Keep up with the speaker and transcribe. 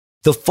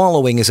The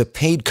following is a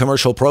paid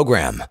commercial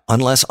program.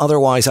 Unless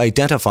otherwise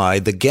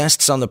identified, the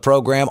guests on the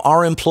program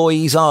are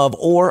employees of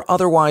or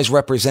otherwise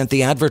represent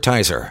the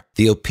advertiser.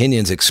 The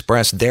opinions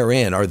expressed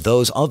therein are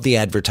those of the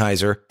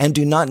advertiser and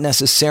do not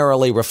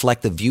necessarily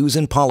reflect the views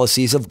and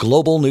policies of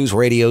Global News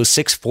Radio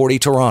 640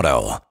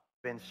 Toronto.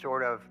 Been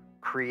sort of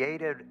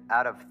created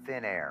out of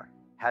thin air,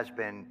 has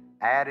been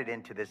added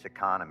into this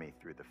economy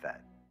through the Fed.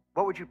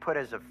 What would you put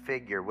as a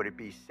figure? Would it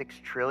be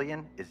 $6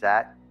 trillion? Is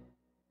that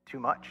too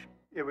much?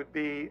 It would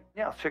be,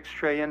 $6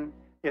 trillion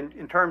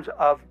in terms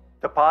of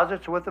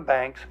deposits with the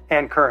banks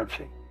and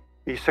currency.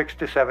 Be $6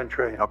 to $7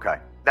 trillion. Okay,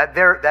 that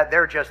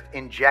they're just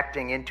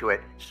injecting into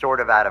it, sort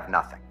of out of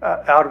nothing.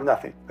 Out of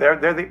nothing. They're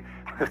the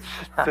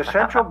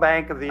central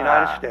bank of the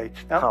United States.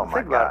 Now,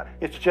 think about it.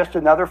 It's just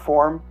another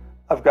form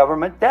of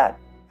government debt.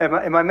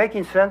 Am I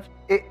making sense?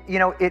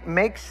 It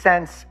makes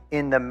sense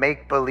in the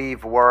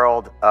make-believe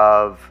world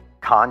of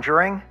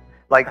Conjuring.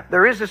 Like,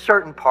 there is a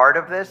certain part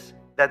of this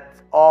that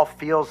all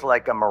feels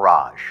like a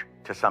mirage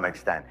to some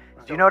extent.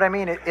 Do you know what I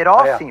mean? It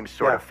all seems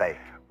sort of fake.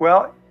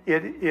 Well,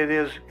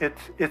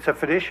 it's a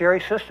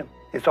fiduciary system.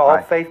 It's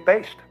all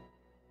faith-based,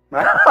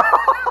 right?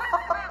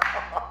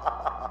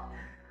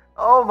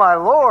 Oh my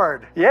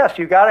Lord! Yes,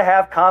 you got to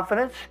have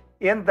confidence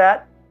in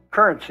that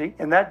currency,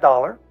 in that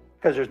dollar,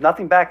 because there's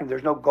nothing backing.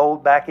 There's no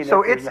gold backing.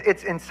 So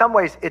it's in some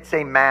ways it's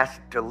a mass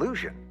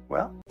delusion.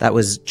 Well, that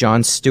was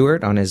Jon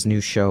Stewart on his new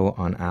show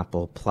on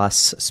Apple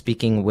Plus,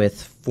 speaking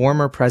with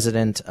former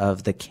president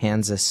of the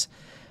Kansas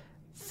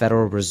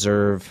Federal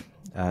Reserve,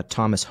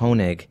 Thomas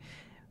Hoenig,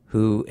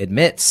 who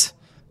admits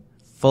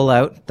full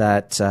out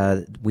that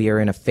we are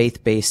in a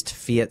faith-based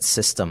fiat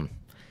system,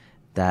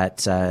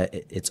 that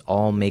it's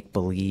all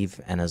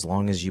make-believe, and as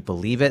long as you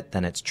believe it,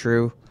 then it's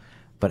true.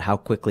 But how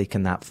quickly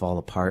can that fall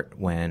apart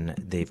when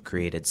they've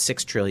created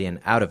 $6 trillion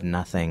out of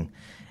nothing?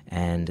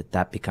 And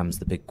that becomes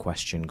the big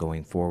question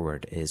going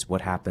forward, is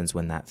what happens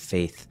when that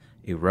faith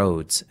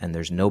erodes and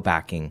there's no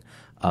backing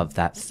of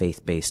that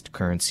faith-based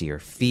currency or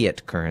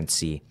fiat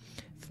currency,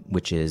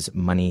 which is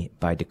money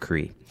by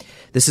decree.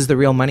 This is The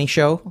Real Money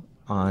Show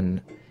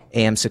on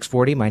AM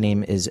 640. My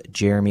name is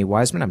Jeremy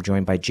Wiseman. I'm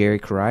joined by Jerry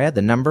Correia.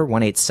 The number,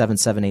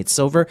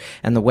 18778-SILVER,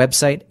 and the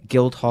website,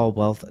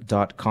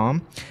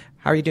 guildhallwealth.com.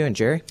 How are you doing,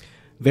 Jerry?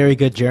 Very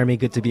good, Jeremy.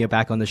 Good to be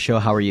back on the show.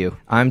 How are you?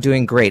 I'm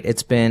doing great.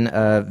 It's been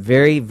a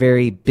very,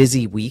 very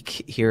busy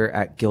week here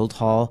at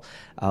Guildhall.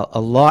 A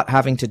lot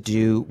having to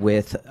do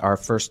with our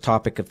first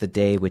topic of the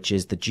day, which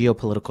is the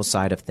geopolitical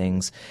side of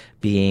things,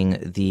 being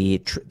the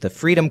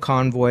Freedom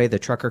Convoy, the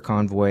trucker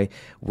convoy,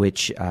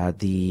 which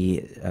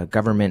the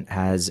government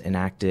has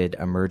enacted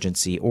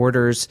emergency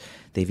orders.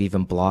 They've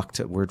even blocked,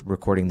 we're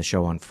recording the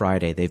show on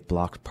Friday, they've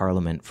blocked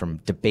Parliament from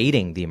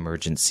debating the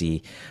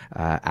Emergency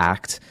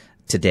Act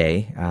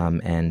today,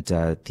 and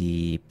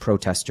the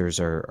protesters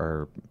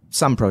are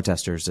some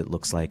protesters, it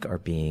looks like, are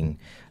being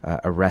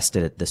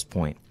arrested at this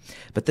point.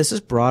 But this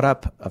has brought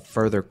up a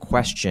further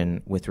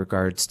question with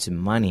regards to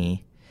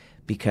money,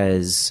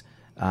 because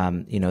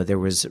there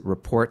was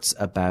reports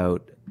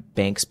about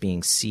banks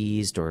being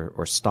seized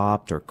or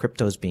stopped, or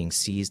cryptos being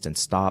seized and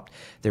stopped.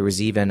 There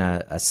was even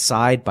a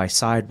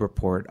side-by-side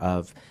report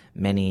of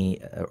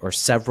many or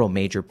several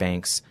major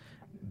banks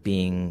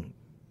being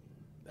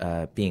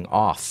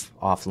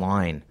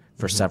offline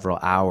for several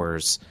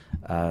hours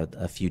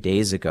a few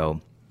days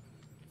ago.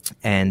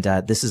 And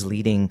this is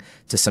leading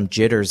to some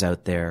jitters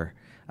out there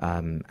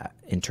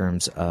in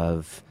terms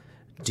of,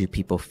 do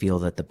people feel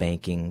that the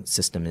banking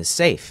system is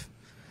safe?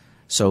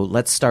 So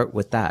let's start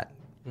with that.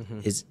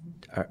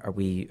 Are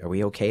we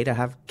okay to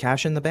have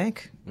cash in the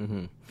bank?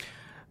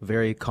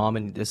 Very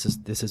common. This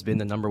has been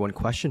the number one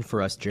question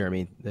for us,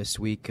 Jeremy. This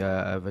week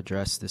I've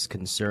addressed this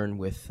concern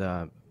with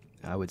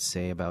I would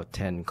say about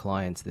 10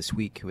 clients this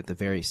week with the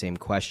very same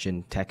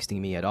question, texting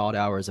me at odd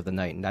hours of the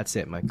night. And that's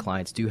it. My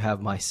clients do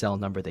have my cell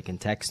number. They can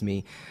text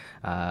me.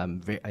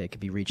 It can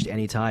be reached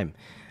anytime,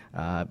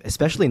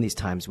 especially in these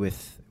times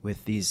with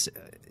these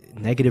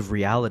negative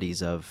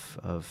realities of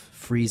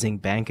freezing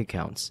bank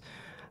accounts.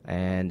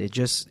 And it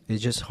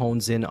just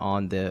hones in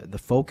on the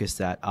focus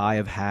that I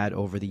have had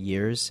over the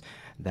years,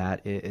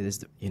 that it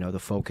is the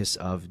focus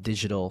of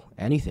digital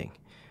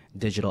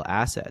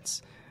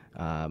assets.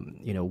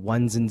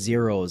 Ones and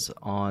zeros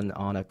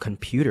on a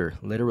computer,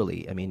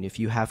 literally. I mean, if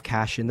you have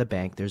cash in the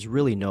bank, there's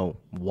really no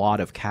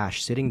wad of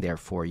cash sitting there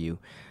for you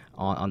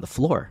on the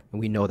floor. And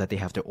we know that they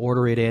have to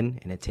order it in,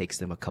 and it takes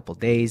them a couple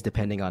days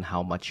depending on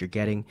how much you're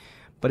getting.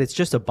 But it's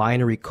just a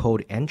binary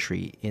code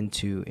entry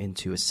into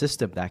a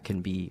system that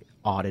can be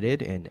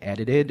audited and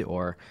edited,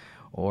 or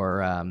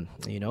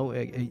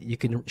you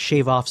can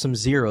shave off some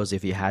zeros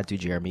if you had to,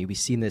 Jeremy. We've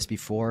seen this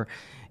before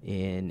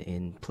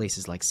in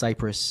places like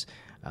Cyprus,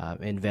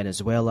 in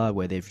Venezuela,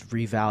 where they've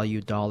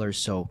revalued dollars.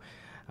 So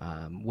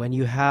when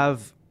you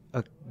have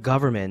a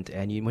government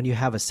and when you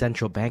have a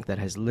central bank that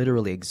has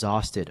literally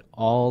exhausted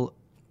all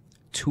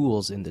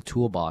tools in the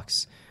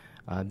toolbox,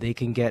 they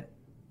can get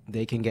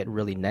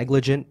really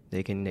negligent.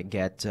 They can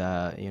get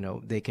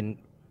they can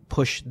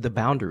push the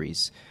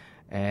boundaries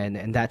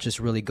And that just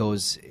really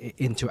goes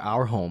into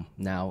our home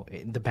now,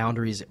 the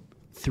boundaries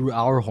through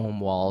our home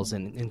walls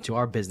and into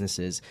our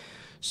businesses.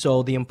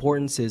 So the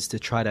importance is to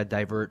try to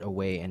divert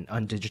away and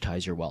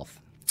undigitize your wealth.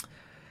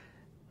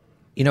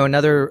 You know,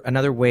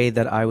 another way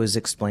that I was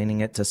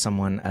explaining it to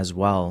someone as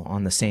well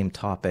on the same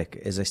topic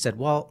is I said,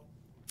 well,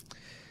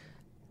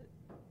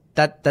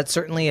 that's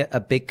certainly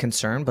a big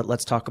concern, but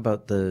let's talk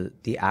about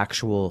the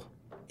actual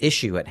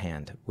issue at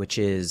hand, which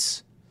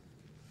is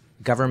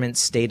government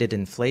stated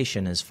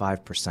inflation is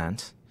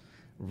 5%.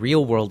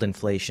 Real world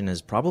inflation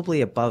is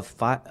probably above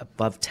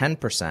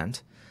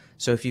 10%.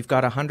 So if you've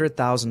got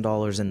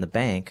 $100,000 in the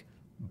bank,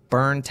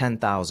 burn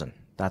 10,000.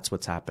 That's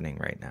what's happening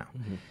right now.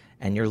 Mm-hmm.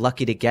 And you're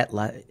lucky to get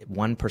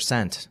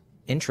 1%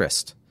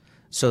 interest.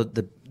 So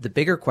the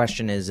bigger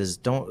question is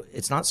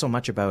it's not so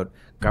much about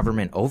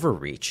government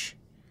overreach.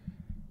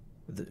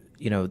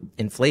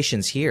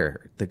 Inflation's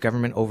here. The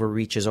government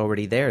overreach is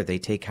already there. They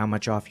take how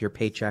much off your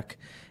paycheck,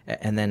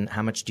 and then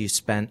how much do you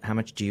spend? How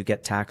much do you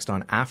get taxed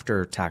on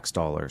after tax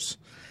dollars,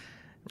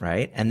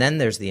 right? And then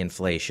there's the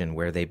inflation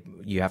where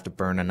you have to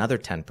burn another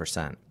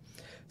 10%.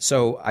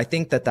 So I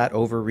think that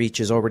overreach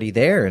is already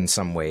there in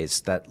some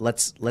ways. That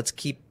let's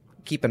keep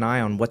an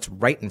eye on what's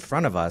right in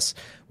front of us,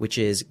 which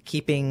is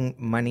keeping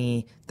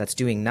money that's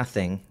doing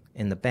nothing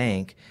in the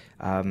bank.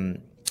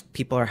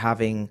 People are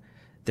having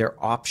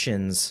their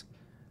options.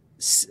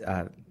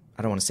 I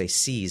don't want to say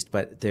seized,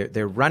 but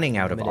they're running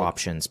out of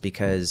options,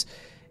 because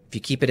if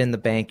you keep it in the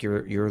bank,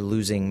 you're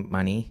losing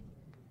money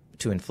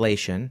to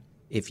inflation.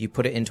 If you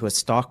put it into a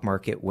stock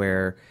market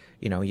where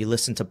you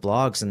listen to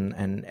blogs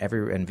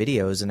and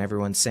videos, and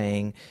everyone's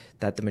saying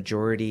that the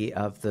majority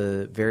of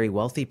the very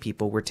wealthy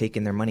people were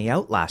taking their money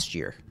out last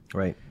year.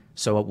 Right.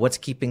 So what's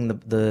keeping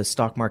the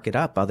stock market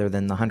up other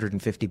than the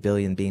 $150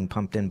 billion being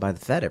pumped in by the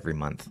Fed every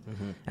month?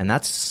 Mm-hmm. And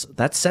that's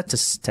set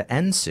to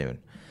end soon.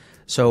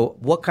 So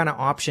what kind of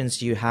options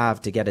do you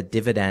have to get a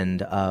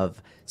dividend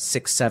of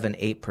 6, 7,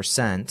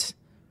 8%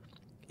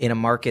 in a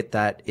market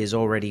that is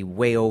already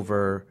way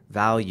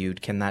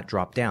overvalued? Can that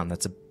drop down?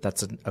 That's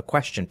a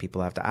question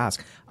people have to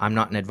ask. I'm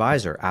not an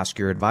advisor. Ask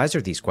your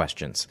advisor these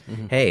questions.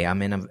 Mm-hmm. Hey,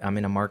 I'm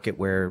in a market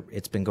where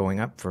it's been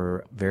going up for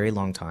a very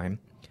long time.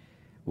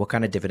 What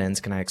kind of dividends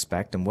can I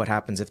expect? And what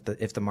happens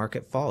if the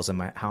market falls?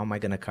 How am I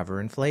going to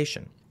cover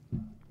inflation?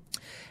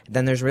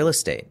 Then there's real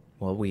estate.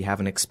 Well, we have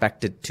an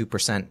expected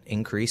 2%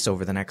 increase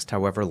over the next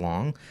however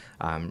long.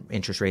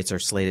 Interest rates are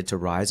slated to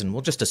rise, and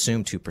we'll just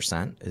assume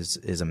 2%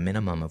 is a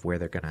minimum of where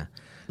they're going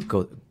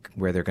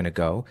to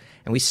go.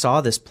 And we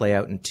saw this play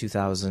out in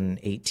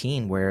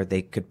 2018, where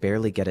they could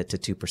barely get it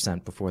to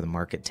 2% before the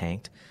market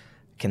tanked.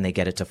 Can they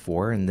get it to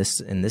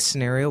 4% in this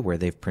scenario where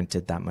they've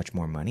printed that much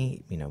more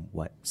money?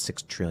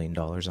 $6 trillion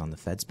on the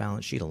Fed's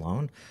balance sheet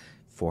alone,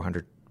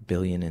 $400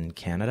 billion in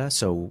Canada.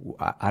 So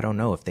I don't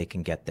know if they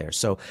can get there.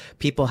 So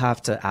people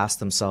have to ask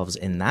themselves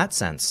in that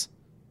sense,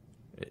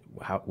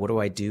 what do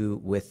I do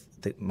with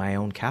my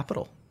own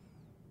capital?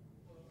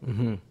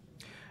 Mm-hmm.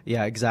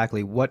 Yeah,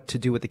 exactly. What to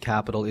do with the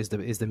capital is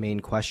the main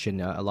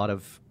question. A lot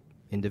of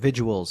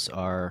individuals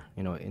are,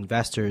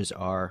 investors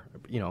are,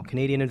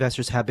 Canadian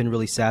investors have been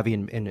really savvy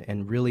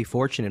and really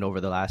fortunate over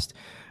the last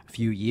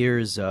few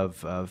years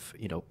of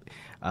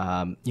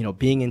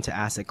being into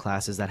asset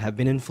classes that have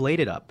been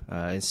inflated up,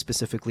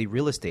 specifically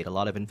real estate. A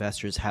lot of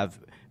investors have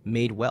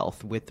made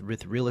wealth with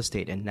real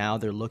estate, and now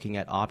they're looking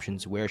at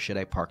options. Where should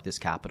I park this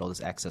capital,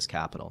 this excess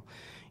capital?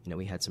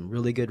 We had some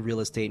really good real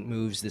estate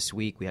moves this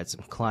week. We had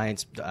some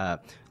clients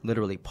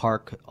literally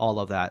park all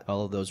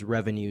of those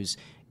revenues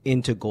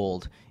into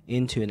gold,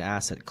 into an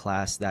asset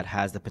class that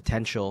has the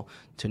potential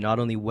to not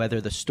only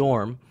weather the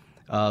storm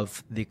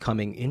of the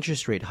coming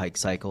interest rate hike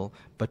cycle,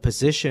 but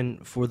position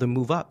for the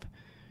move up.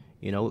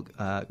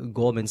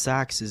 Goldman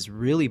Sachs has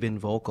really been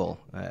vocal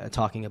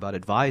talking about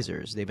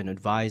advisors. They've been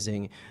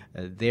advising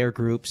their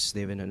groups.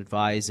 They've been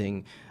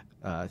advising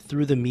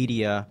through the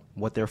media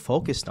what they're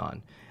focused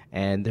on.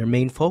 And their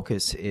main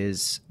focus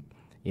is,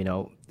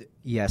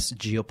 yes,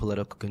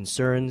 geopolitical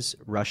concerns.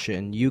 Russia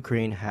and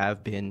Ukraine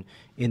have been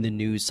in the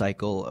news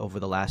cycle over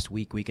the last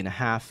week and a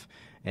half.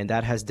 And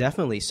that has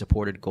definitely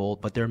supported gold.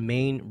 But their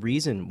main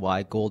reason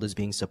why gold is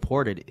being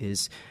supported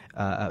is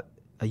a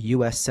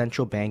U.S.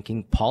 central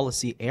banking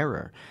policy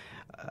error.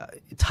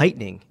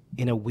 Tightening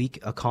in a weak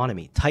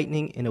economy.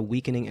 Tightening in a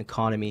weakening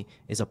economy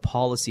is a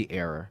policy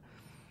error.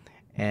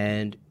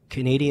 And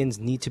Canadians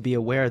need to be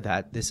aware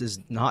that this is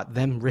not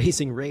them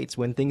raising rates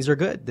when things are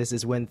good. This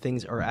is when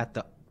things are at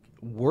the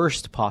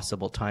worst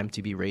possible time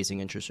to be raising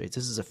interest rates.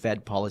 This is a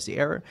Fed policy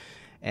error.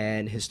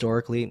 And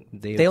historically,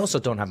 they also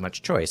don't have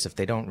much choice. If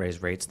they don't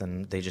raise rates,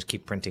 then they just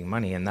keep printing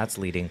money, and that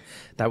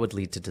would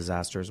lead to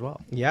disaster as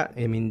well. Yeah,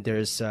 I mean,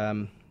 there's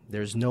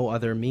no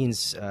other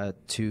means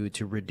to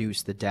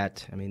reduce the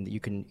debt. I mean, you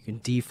can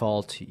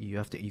default.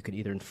 You can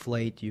either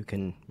inflate. You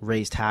can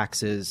raise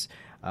taxes.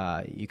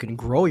 You can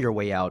grow your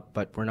way out.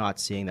 But we're not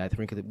seeing that. I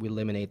think we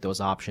eliminate those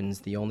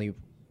options. The only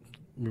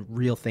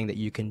real thing that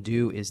you can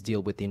do is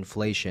deal with the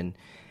inflation,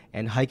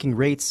 and hiking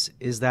rates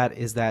is that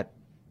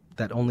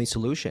only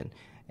solution.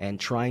 And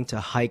trying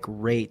to hike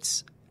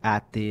rates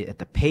at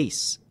the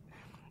pace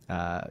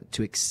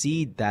to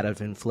exceed that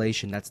of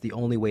inflation. That's the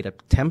only way to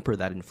temper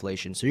that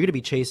inflation. So you're going to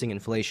be chasing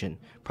inflation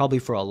probably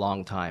for a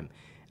long time.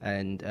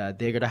 And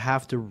they're going to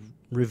have to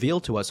reveal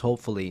to us,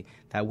 hopefully,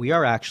 that we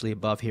are actually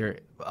above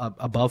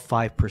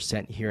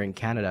 5% here in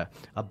Canada,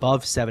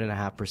 above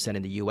 7.5%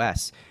 in the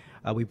U.S.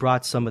 We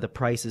brought some of the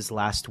prices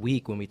last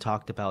week when we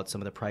talked about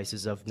some of the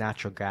prices of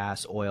natural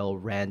gas, oil,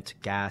 rent,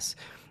 gas,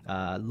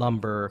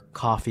 lumber,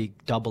 coffee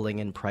doubling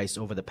in price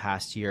over the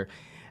past year.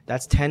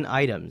 That's 10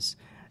 items,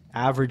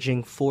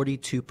 averaging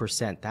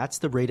 42%. That's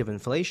the rate of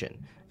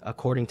inflation,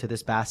 according to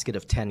this basket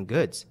of 10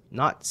 goods,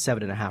 not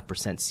 7.5%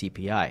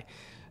 CPI.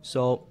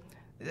 So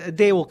a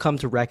day will come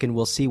to reckon.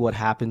 We'll see what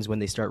happens when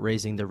they start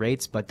raising the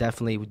rates, but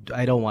definitely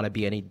I don't want to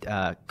be any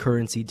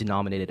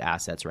currency-denominated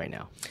assets right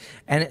now.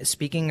 And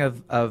speaking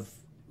of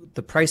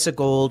the price of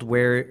gold,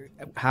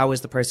 how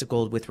is the price of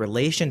gold with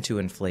relation to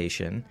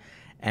inflation,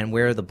 and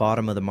where the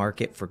bottom of the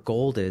market for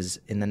gold is?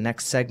 In the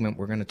next segment,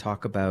 we're going to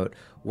talk about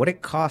what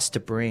it costs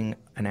to bring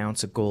an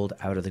ounce of gold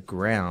out of the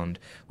ground,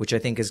 which I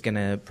think is going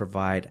to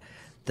provide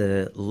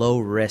the low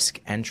risk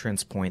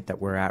entrance point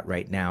that we're at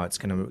right now. It's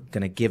going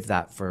to give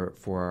that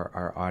for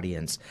our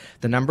audience.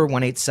 The number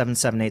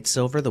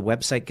 1-877-8-SILVER, the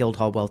website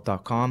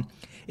guildhallwealth.com.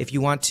 If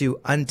you want to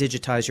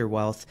undigitize your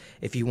wealth,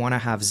 if you want to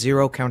have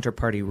zero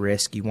counterparty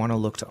risk, you want to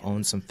look to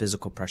own some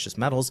physical precious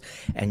metals,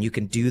 and you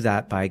can do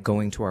that by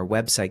going to our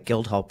website,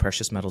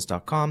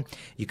 guildhallpreciousmetals.com.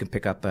 You can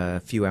pick up a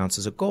few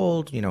ounces of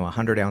gold, a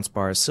 100-ounce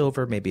bar of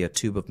silver, maybe a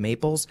tube of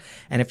maples.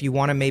 And if you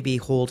want to maybe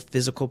hold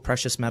physical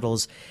precious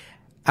metals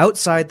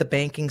outside the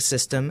banking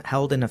system,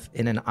 held in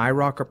an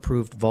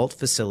IROC-approved vault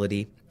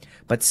facility,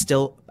 but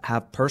still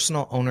have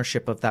personal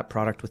ownership of that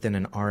product within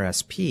an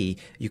RSP,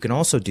 you can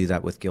also do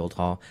that with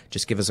Guildhall.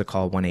 Just give us a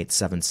call,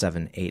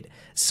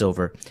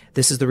 1-877-8-SILVER.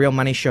 This is The Real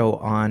Money Show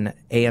on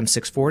AM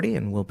 640,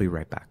 and we'll be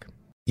right back.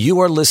 You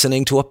are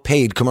listening to a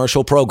paid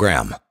commercial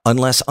program.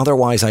 Unless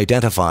otherwise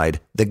identified,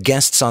 the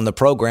guests on the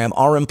program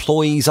are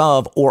employees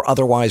of or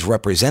otherwise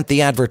represent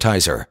the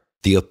advertiser.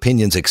 The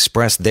opinions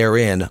expressed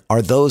therein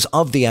are those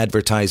of the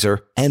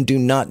advertiser and do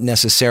not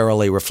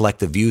necessarily reflect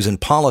the views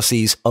and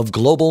policies of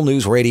Global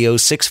News Radio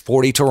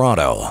 640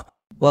 Toronto.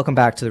 Welcome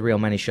back to The Real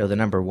Money Show, the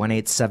number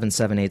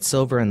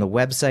 1-877-8-SILVER, and the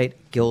website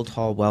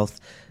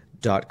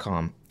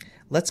guildhallwealth.com.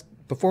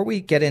 Before we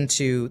get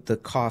into the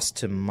cost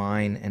to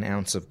mine an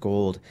ounce of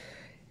gold,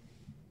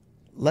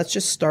 let's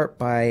just start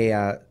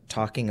by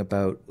talking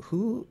about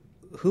who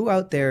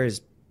out there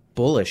is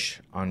bullish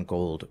on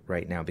gold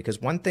right now.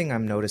 Because one thing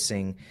I'm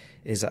noticing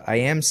is I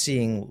am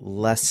seeing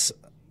less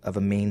of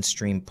a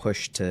mainstream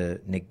push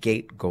to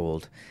negate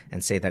gold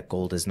and say that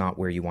gold is not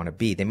where you want to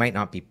be. They might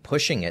not be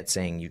pushing it,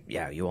 saying,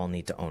 you all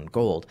need to own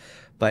gold.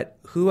 But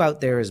who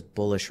out there is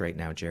bullish right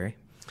now, Jerry?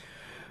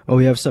 Well,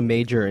 we have some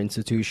major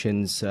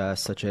institutions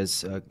such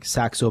as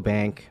Saxo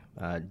Bank,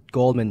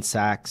 Goldman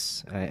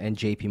Sachs, and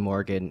JP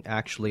Morgan.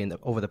 Actually,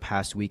 over the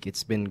past week,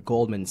 it's been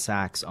Goldman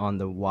Sachs on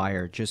the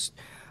wire, just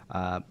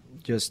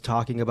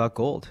talking about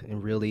gold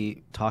and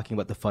really talking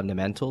about the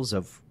fundamentals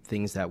of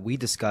things that we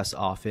discuss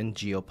often,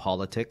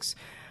 geopolitics.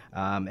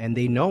 And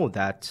they know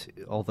that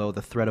although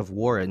the threat of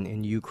war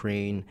in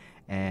Ukraine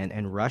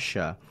and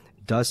Russia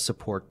does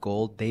support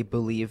gold, they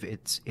believe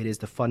it is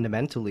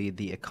fundamentally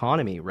the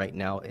economy right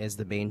now as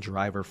the main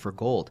driver for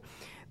gold.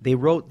 They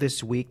wrote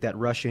this week that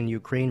Russia and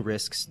Ukraine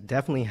risks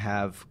definitely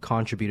have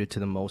contributed to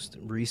the most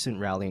recent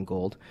rally in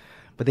gold,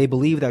 but they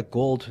believe that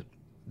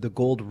the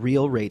gold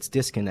real rates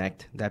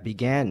disconnect that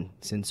began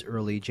since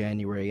early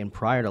January and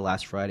prior to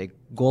last Friday,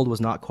 gold was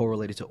not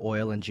correlated to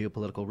oil and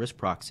geopolitical risk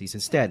proxies.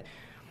 Instead,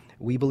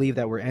 we believe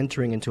that we're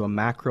entering into a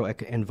macro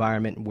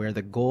environment where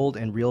the gold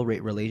and real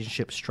rate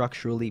relationship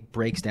structurally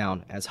breaks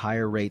down as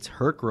higher rates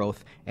hurt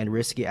growth and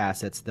risky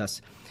assets,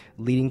 thus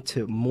leading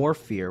to more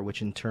fear,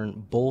 which in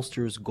turn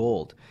bolsters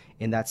gold.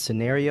 In that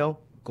scenario,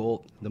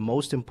 gold, the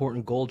most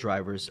important gold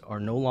drivers are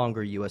no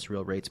longer U.S.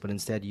 real rates, but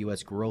instead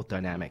U.S. growth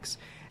dynamics.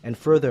 And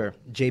further,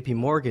 JP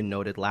Morgan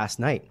noted last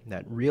night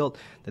that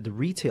the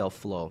retail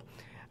flow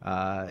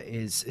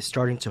is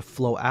starting to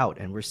flow out,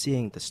 and we're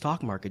seeing the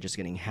stock market just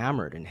getting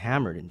hammered,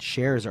 and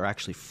shares are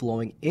actually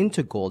flowing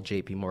into gold,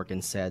 JP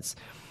Morgan says.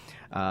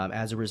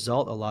 As a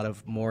result, a lot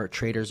of more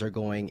traders are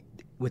going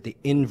with the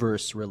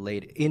inverse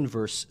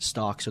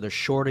stock, so they're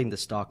shorting the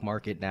stock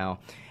market now,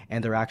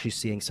 and they're actually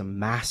seeing some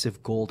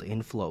massive gold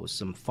inflows.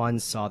 Some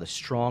funds saw the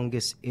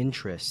strongest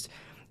interest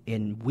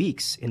in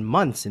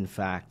months, in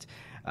fact,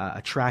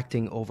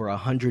 attracting over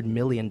 $100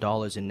 million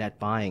in net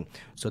buying.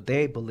 So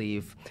they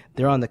believe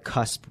they're on the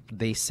cusp,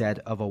 they said,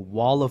 of a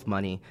wall of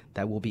money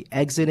that will be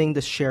exiting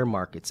the share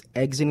markets,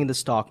 exiting the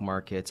stock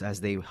markets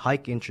as they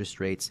hike interest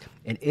rates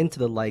and into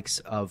the likes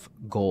of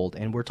gold.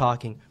 And we're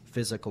talking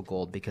physical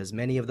gold because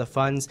many of the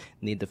funds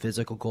need the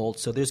physical gold.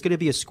 So there's going to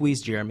be a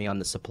squeeze, Jeremy, on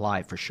the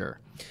supply for sure.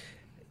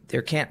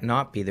 There can't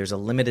not be. There's a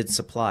limited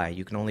supply.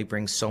 You can only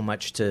bring so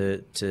much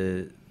to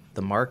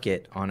the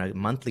market on a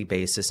monthly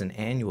basis and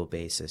annual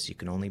basis. You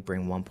can only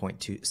bring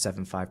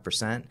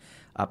 1.275%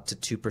 up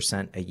to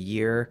 2% a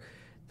year.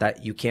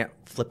 that you can't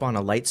flip on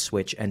a light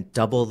switch and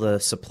double the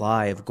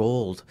supply of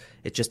gold.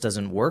 It just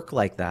doesn't work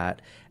like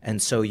that. And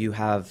so you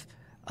have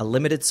a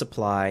limited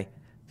supply,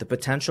 the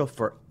potential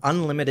for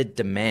unlimited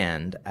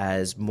demand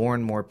as more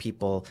and more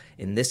people,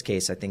 in this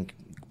case, I think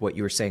what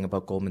you were saying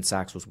about Goldman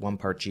Sachs was one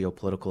part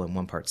geopolitical and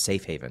one part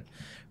safe haven,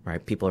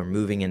 right? People are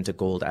moving into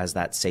gold as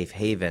that safe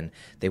haven.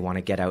 They want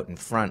to get out in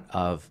front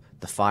of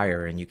the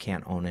fire, and you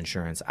can't own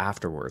insurance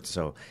afterwards.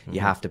 So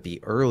you have to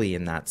be early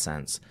in that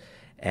sense.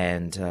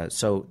 And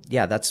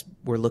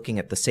we're looking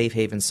at the safe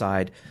haven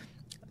side,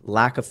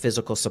 lack of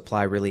physical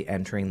supply really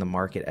entering the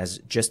market as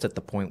just at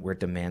the point where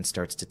demand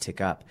starts to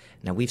tick up.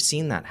 Now, we've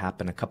seen that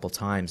happen a couple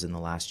times in the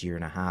last year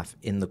and a half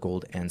in the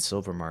gold and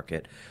silver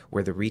market,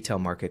 where the retail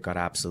market got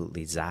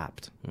absolutely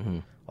zapped.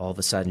 All of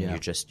a sudden,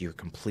 you're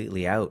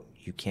completely out.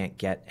 You can't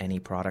get any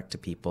product to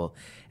people.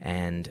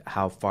 And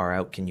how far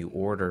out can you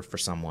order for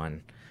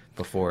someone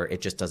before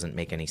it just doesn't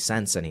make any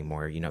sense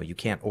anymore? You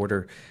can't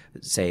order,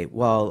 say,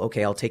 well,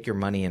 okay, I'll take your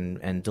money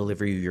and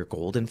deliver you your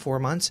gold in 4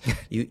 months.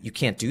 You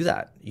can't do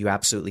that. You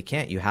absolutely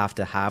can't. You have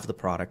to have the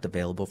product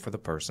available for the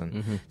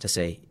person to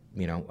say,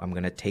 I'm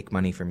going to take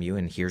money from you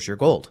and here's your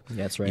gold.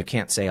 That's right. You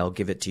can't say, I'll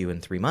give it to you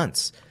in 3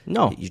 months.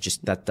 No.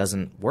 That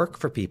doesn't work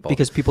for people.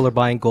 Because people are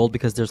buying gold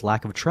because there's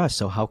lack of trust.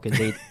 So how can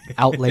they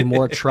outlay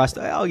more trust?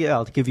 Oh, yeah,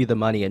 I'll give you the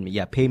money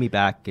and pay me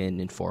back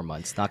in 4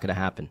 months. Not going to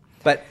happen.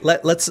 But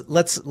let's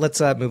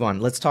move on.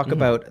 Let's talk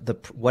about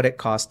what it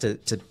costs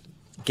to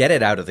get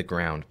it out of the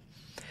ground.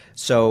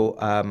 So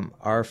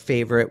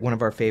one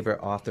of our favorite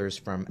authors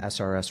from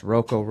SRS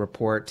Rocco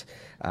Report,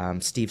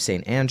 Steve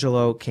St.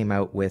 Angelo, came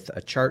out with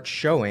a chart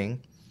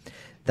showing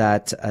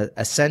that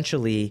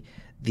essentially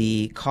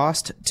the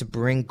cost to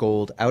bring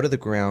gold out of the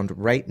ground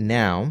right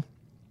now,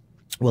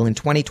 well, in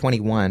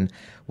 2021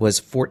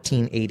 was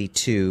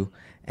 $14.82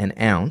 an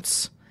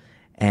ounce,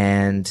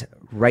 and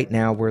right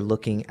now we're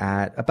looking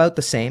at about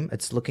the same.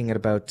 It's looking at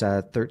about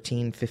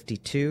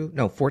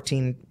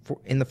 $14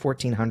 in the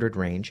 1400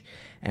 range,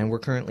 and we're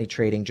currently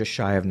trading just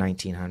shy of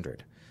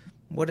 1900.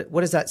 What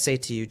does that say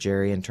to you,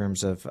 Jerry, in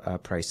terms of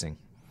pricing?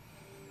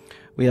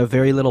 We have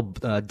very little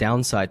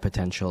downside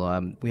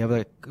potential. We have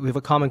a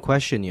common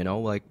question,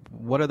 like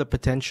what are the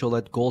potential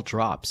that gold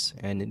drops?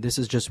 And this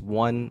is just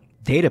one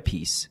data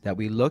piece that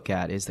we look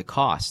at is the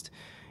cost.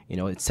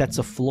 It sets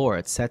a floor.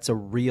 It sets a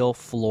real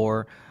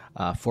floor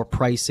for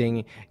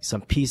pricing,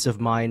 some peace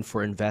of mind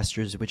for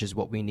investors, which is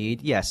what we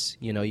need. Yes,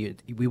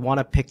 we want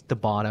to pick the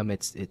bottom.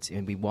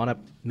 And we want to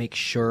make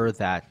sure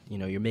that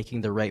you're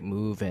making the right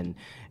move, and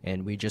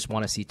we just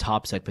want to see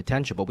topside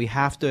potential. But we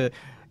have to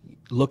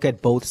look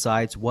at both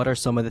sides. What are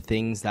some of the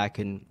things that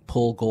can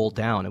pull gold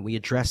down, and we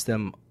address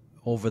them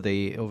over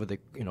the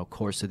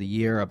course of the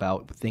year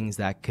about things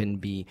that can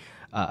be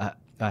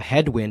a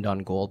headwind on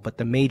gold, but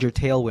the major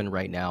tailwind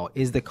right now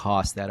is the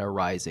costs that are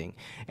rising.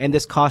 And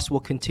this cost will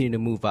continue to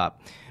move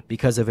up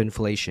because of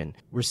inflation.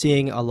 We're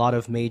seeing a lot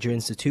of major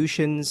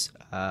institutions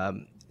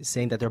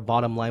saying that their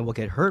bottom line will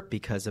get hurt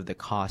because of the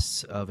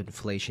costs of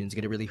inflation. It's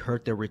going to really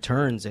hurt their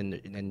returns and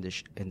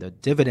the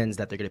dividends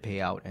that they're going to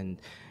pay out. And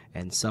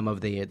some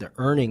of the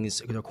earnings,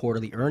 their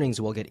quarterly earnings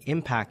will get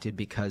impacted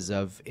because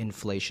of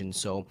inflation.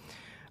 So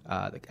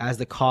as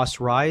the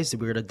costs rise,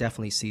 we're going to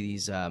definitely see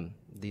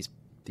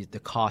the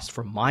cost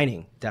for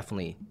mining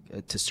definitely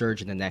to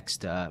surge in the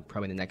next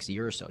probably the next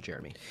year or so,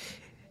 Jeremy.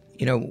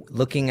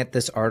 Looking at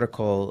this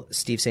article,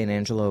 Steve St.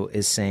 Angelo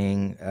is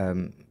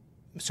saying,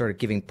 sort of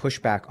giving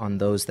pushback on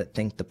those that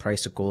think the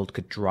price of gold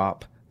could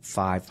drop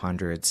 $500,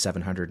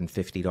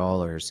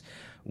 $750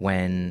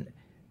 when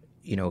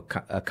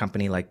a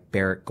company like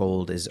Barrick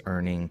Gold is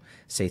earning,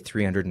 say,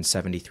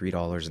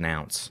 $373 an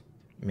ounce,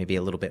 maybe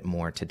a little bit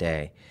more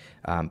today.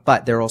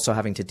 But they're also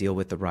having to deal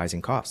with the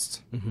rising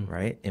costs,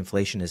 right?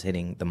 Inflation is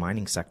hitting the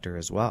mining sector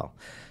as well.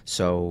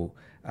 So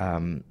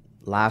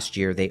last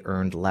year they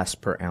earned less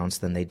per ounce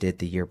than they did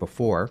the year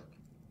before.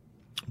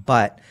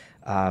 But,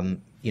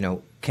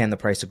 can the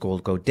price of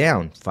gold go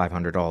down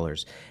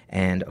 $500?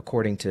 And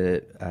according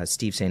to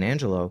Steve St.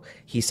 Angelo,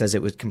 he says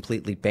it would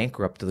completely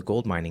bankrupt the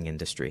gold mining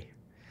industry.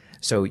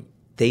 So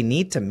they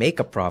need to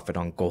make a profit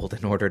on gold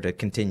in order to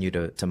continue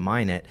to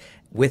mine it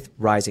with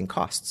rising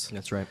costs.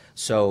 That's right.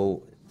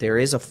 So there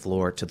is a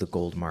floor to the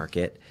gold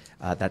market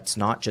that's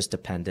not just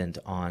dependent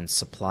on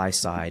supply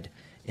side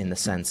in the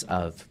sense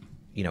of,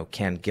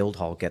 can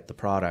Guildhall get the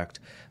product,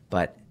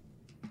 but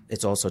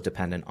it's also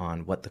dependent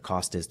on what the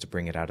cost is to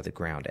bring it out of the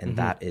ground, and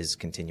that is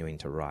continuing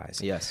to rise.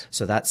 Yes.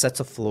 So that sets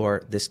a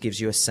floor. This gives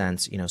you a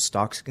sense,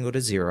 stocks can go to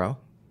zero,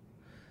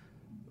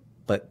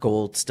 but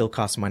gold still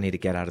costs money to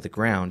get out of the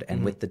ground,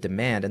 and with the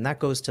demand, and that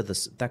goes to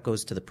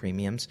the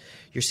premiums.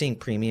 You're seeing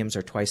premiums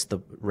are twice the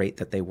rate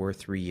that they were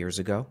 3 years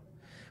ago,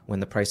 when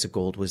the price of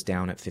gold was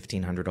down at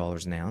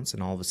 $1,500 an ounce,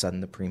 and all of a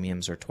sudden the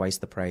premiums are twice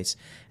the price,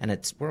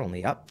 and we're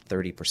only up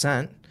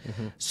 30%.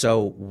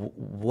 So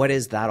what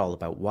is that all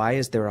about? Why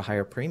is there a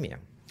higher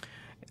premium?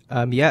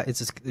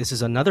 This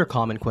is another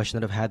common question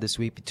that I've had this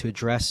week to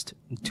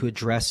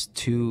address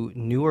to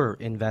newer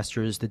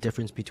investors the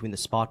difference between the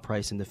spot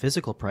price and the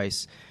physical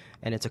price.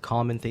 and it's a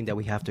common thing that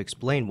we have to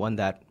explain. One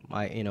that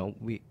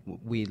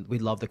we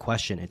love the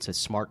question. It's a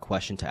smart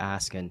question to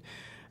ask, and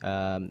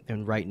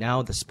right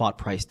now the spot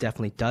price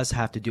definitely does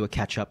have to do a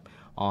catch up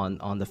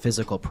on the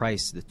physical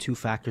price. The two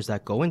factors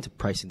that go into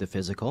pricing the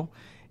physical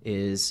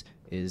is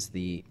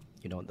the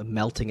the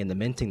melting and the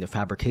minting, the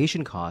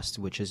fabrication cost,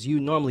 which has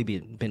normally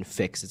been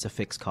fixed. It's a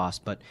fixed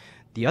cost, but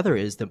the other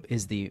is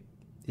the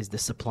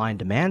supply and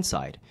demand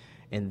side.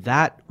 And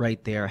that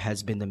right there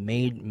has been the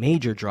main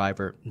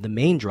driver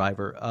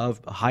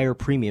of higher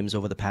premiums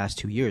over the past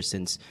 2 years.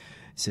 Since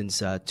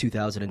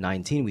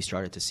 2019, we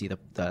started to see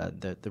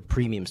the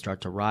premiums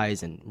start to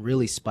rise and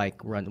really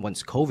spike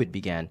once COVID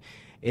began.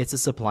 It's a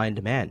supply and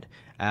demand.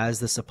 As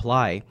the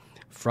supply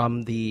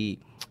from the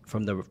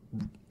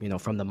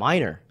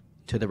miner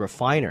to the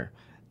refiner,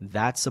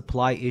 that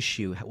supply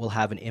issue will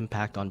have an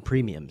impact on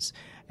premiums.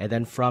 And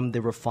then from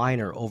the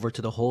refiner over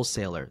to the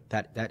wholesaler,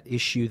 that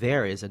issue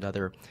there is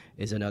another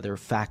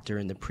factor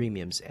in the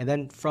premiums. And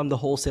then from the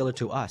wholesaler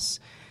to us.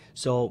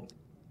 So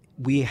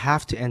we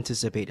have to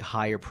anticipate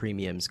higher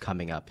premiums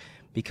coming up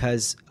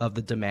because of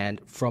the demand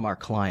from our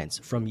clients,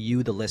 from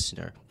you, the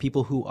listener,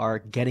 people who are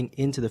getting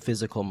into the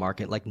physical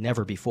market like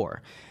never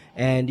before.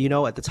 And,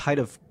 at the height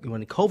of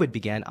when COVID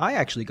began, I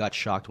actually got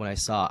shocked when I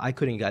saw I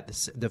couldn't get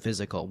the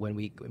physical when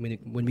we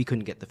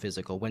couldn't get the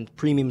physical, when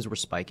premiums were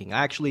spiking.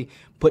 I actually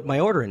put my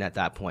order in at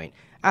that point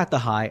at the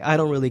high. I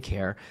don't really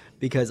care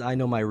because I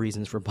know my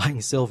reasons for buying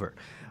silver.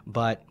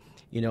 But,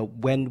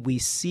 when we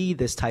see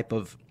this type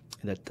of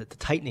the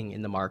tightening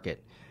in the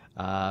market,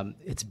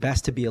 it's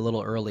best to be a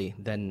little early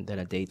than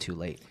a day too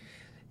late.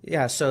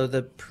 Yeah, so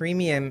the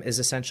premium is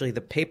essentially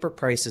the paper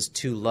price is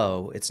too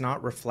low. It's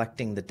not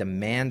reflecting the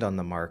demand on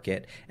the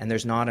market, and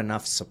there's not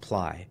enough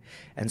supply.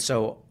 And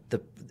so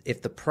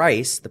if the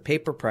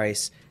paper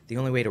price, the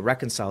only way to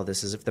reconcile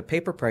this is if the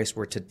paper price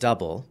were to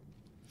double,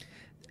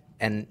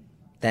 and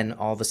then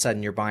all of a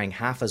sudden you're buying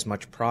half as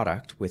much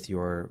product with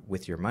your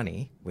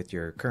money, with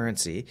your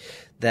currency,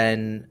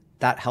 then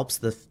that helps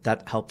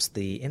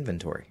the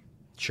inventory.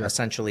 Sure.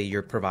 Essentially,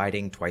 you're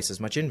providing twice as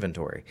much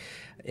inventory,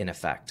 in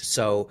effect.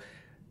 So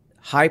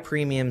high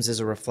premiums is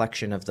a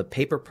reflection of the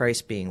paper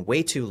price being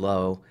way too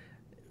low,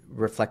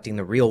 reflecting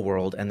the real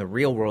world, and the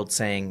real world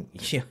saying,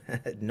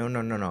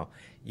 no.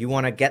 You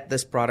want to get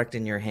this product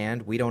in your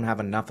hand. We don't have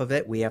enough of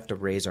it. We have to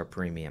raise our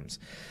premiums.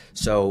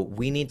 So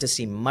we need to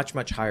see much,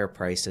 much higher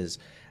prices.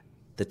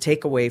 The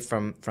takeaway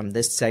from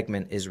this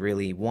segment is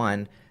really,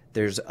 one,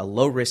 there's a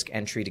low-risk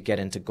entry to get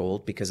into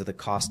gold because of the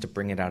cost to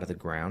bring it out of the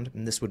ground,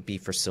 and this would be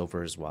for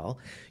silver as well.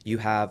 You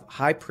have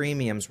high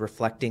premiums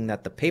reflecting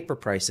that the paper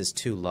price is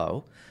too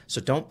low, so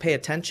don't pay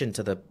attention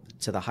to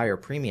the higher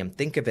premium.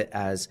 Think of it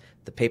as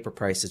the paper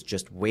price is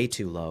just way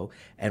too low,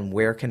 and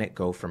where can it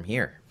go from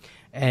here?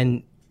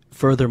 And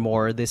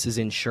furthermore, this is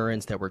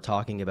insurance that we're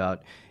talking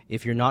about.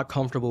 If you're not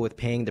comfortable with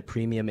paying the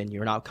premium and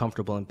you're not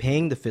comfortable in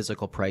paying the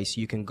physical price,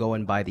 you can go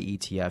and buy the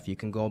ETF. You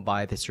can go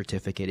buy the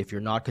certificate. If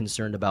you're not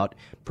concerned about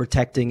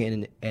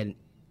protecting and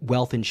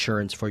wealth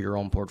insurance for your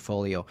own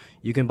portfolio,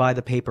 you can buy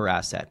the paper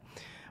asset.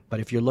 But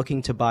if you're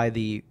looking to buy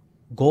the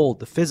gold,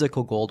 the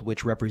physical gold,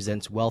 which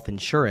represents wealth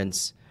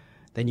insurance,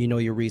 then you know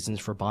your reasons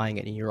for buying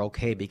it and you're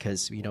okay,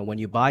 because when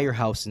you buy your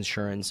house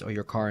insurance or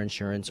your car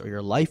insurance or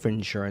your life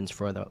insurance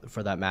for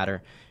that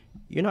matter,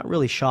 you're not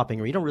really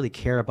shopping, or you don't really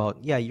care about,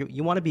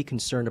 you want to be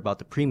concerned about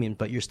the premium,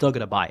 but you're still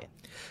going to buy it.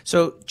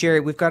 So, Jerry,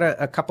 we've got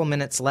a couple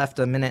minutes left,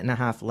 a minute and a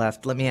half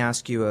left. Let me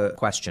ask you a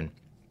question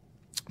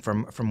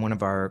from one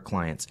of our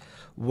clients.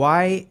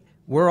 Why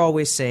we're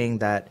always saying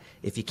that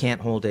if you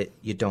can't hold it,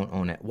 you don't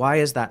own it. Why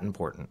is that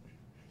important?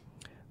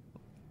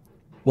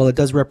 Well, it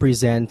does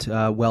represent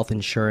wealth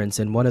insurance,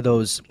 and one of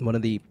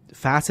the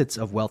facets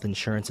of wealth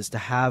insurance is to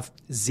have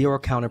zero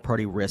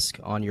counterparty risk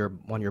on your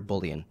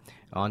bullion,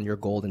 on your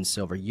gold and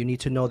silver. You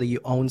need to know that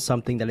you own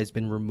something that has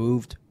been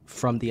removed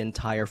from the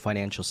entire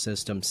financial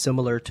system,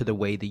 similar to the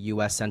way the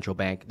U.S. Central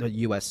Bank, the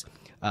U.S.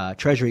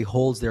 Treasury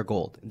holds their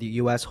gold. The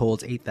U.S.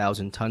 holds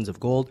 8,000 tons of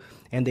gold,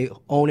 and they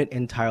own it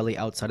entirely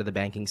outside of the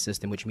banking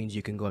system, which means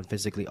you can go and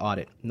physically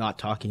audit. Not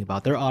talking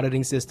about their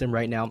auditing system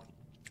right now,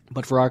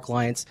 but for our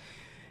clients,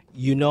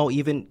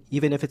 even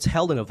if it's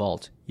held in a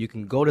vault, you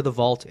can go to the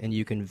vault and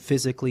you can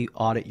physically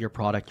audit your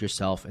product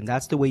yourself. And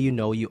that's the way you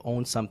know you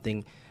own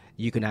something.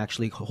 You can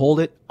actually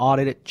hold it,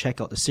 audit it, check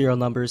out the serial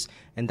numbers,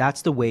 and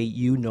that's the way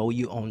you know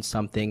you own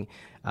something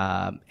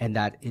and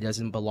that it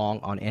doesn't belong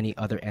on any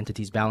other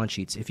entity's balance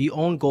sheets. If you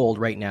own gold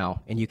right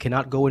now and you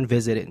cannot go and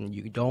visit it and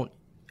you don't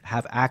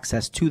have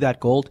access to that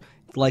gold,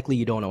 likely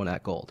you don't own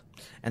that gold.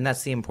 And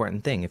that's the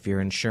important thing. If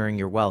you're insuring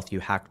your wealth,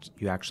 you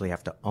actually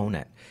have to own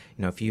it.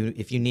 If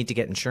you need to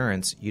get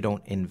insurance, you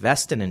don't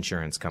invest in an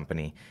insurance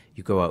company.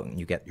 You go out and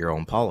you get your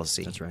own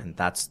policy. That's right. And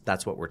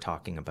that's what we're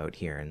talking about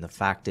here. And the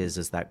fact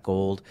is that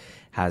gold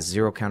has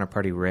zero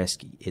counterparty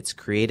risk. It's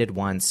created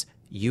once.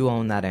 You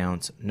own that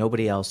ounce.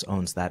 Nobody else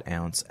owns that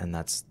ounce, and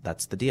that's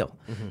the deal.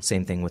 Mm-hmm.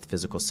 Same thing with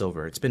physical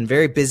silver. It's been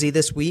very busy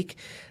this week.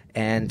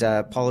 And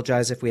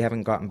apologize if we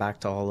haven't gotten back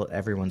to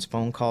everyone's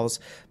phone calls,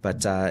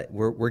 but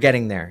we're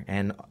getting there.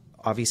 And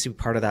obviously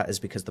part of that is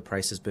because the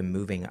price has been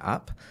moving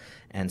up.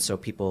 And so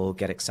people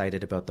get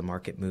excited about the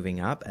market moving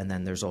up. And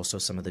then there's also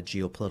some of the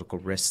geopolitical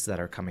risks that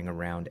are coming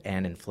around,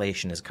 and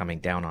inflation is coming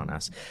down on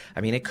us.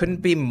 I mean, it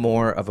couldn't be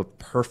more of a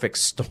perfect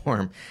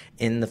storm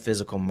in the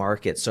physical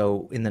market.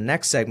 So in the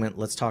next segment,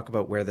 let's talk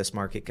about where this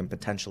market can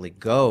potentially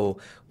go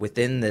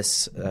within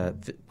this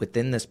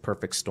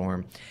perfect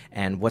storm,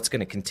 and what's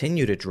going to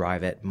continue to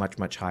drive it much,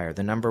 much higher.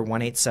 The number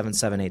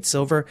 18778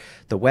 Silver,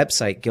 the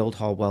website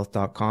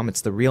guildhallwealth.com.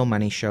 It's the Real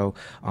Money Show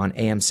on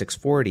AM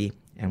 640.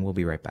 And we'll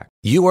be right back.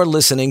 You are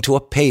listening to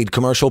a paid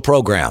commercial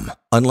program.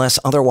 Unless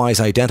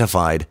otherwise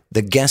identified,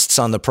 the guests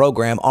on the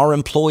program are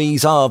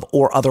employees of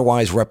or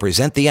otherwise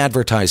represent the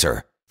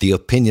advertiser. The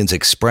opinions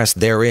expressed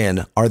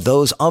therein are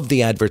those of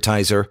the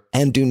advertiser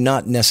and do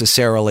not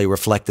necessarily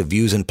reflect the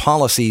views and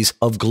policies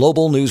of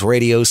Global News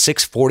Radio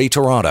 640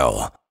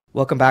 Toronto.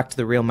 Welcome back to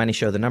the Real Money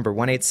Show, the number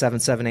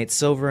 18778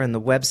 Silver, and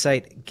the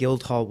website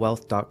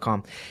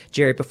guildhallwealth.com.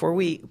 Jerry, before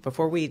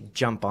we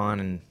jump on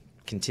and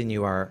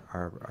continue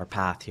our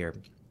path here,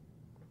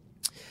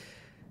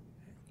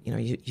 you know,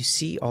 you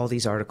see all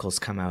these articles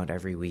come out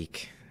every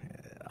week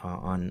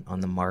on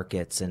the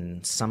markets,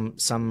 and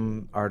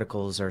some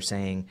articles are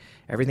saying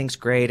everything's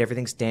great,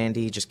 everything's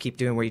dandy, just keep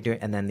doing what you're doing,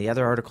 and then the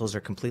other articles are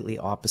completely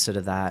opposite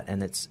of that,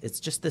 and it's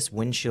just this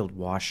windshield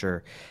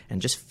washer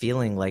and just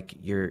feeling like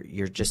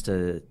you're just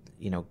a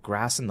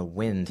grass in the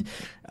wind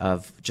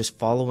of just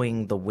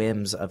following the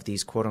whims of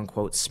these quote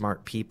unquote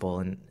smart people.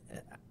 And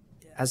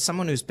as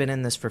someone who's been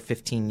in this for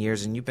 15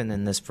 years, and you've been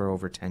in this for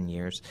over 10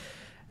 years,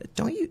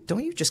 don't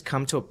you just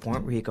come to a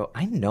point where you go,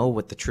 I know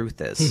what the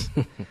truth is.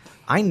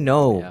 I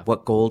know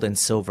what gold and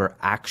silver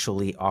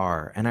actually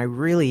are. And I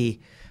really,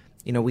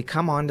 we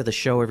come on to the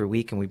show every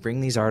week and we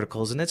bring these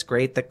articles, and it's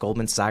great that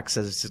Goldman Sachs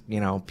says,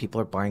 people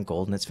are buying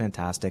gold, and it's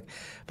fantastic.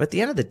 But at the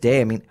end of the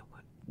day, I mean,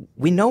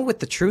 we know what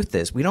the truth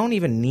is. We don't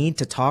even need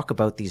to talk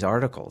about these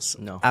articles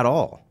at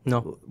all.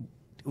 No.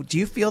 Do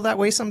you feel that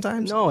way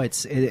sometimes? No,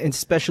 it's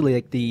especially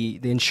like the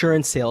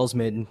insurance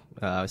salesman.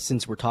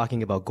 Since we're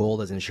talking about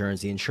gold as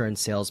insurance, the insurance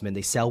salesman,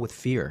 they sell with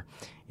fear.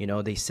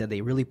 They said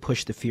they really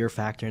push the fear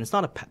factor, and it's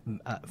not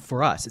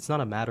for us. It's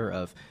not a matter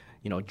of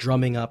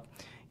drumming up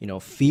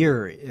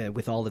fear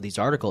with all of these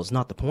articles.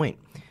 Not the point.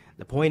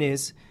 The point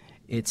is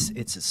it's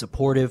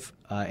supportive,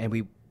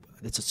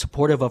 it's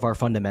supportive of our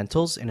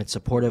fundamentals, and it's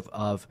supportive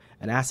of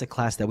an asset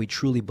class that we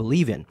truly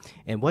believe in.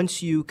 And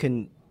once you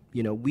can.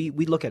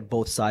 We look at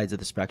both sides of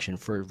the spectrum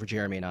for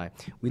Jeremy and I.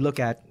 We look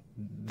at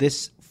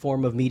this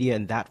form of media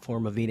and that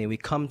form of media, and we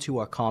come to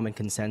our common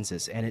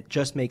consensus. And it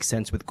just makes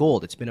sense with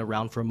gold. It's been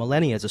around for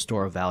millennia as a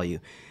store of value.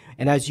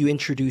 And as you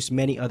introduce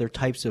many other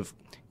types of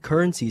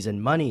currencies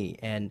and money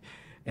and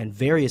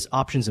various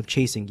options of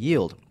chasing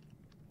yield,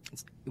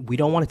 we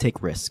don't want to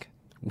take risk.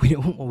 We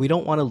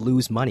don't want to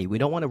lose money. We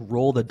don't want to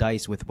roll the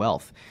dice with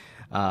wealth.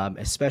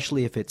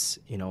 Especially if it's,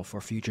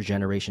 for future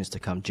generations to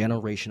come,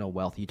 generational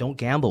wealth. You don't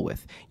gamble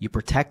with, you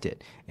protect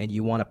it, and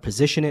you want to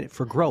position it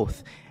for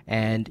growth.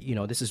 And,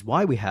 this is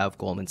why we have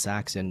Goldman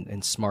Sachs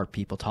and smart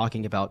people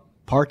talking about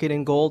park it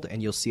in gold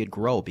and you'll see it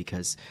grow,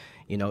 because,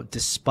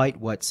 despite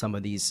what some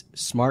of these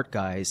smart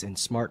guys and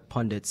smart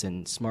pundits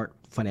and smart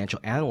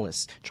financial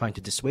analysts trying to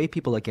dissuade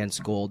people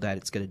against gold, that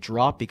it's going to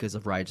drop because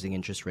of rising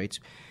interest rates,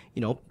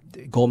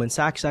 Goldman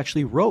Sachs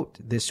actually wrote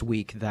this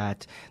week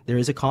that there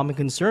is a common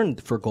concern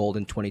for gold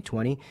in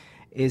 2020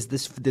 is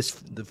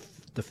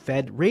the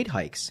Fed rate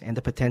hikes and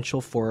the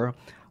potential for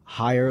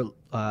higher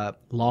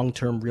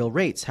long-term real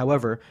rates.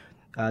 However,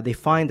 they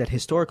find that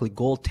historically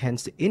gold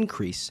tends to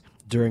increase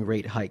during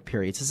rate hike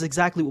periods. This is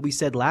exactly what we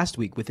said last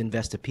week with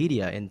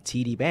Investopedia and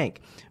TD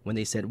Bank when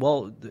they said,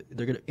 well,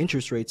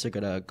 interest rates are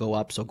going to go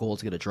up, so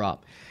gold's going to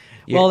drop.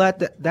 Yeah. Well,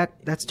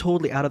 that's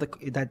totally out of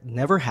that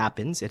never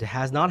happens. It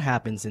has not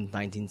happened since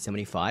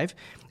 1975,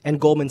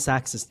 and Goldman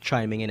Sachs is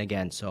chiming in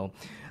again. So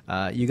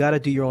you got to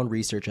do your own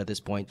research at this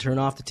point. Turn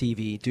off the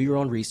TV, do your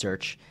own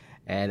research,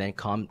 and then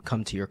come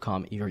to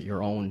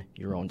your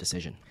own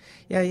decision.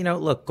 Yeah,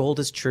 look, gold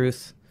is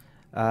truth.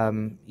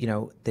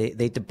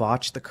 They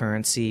debauched the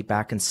currency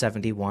back in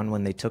 71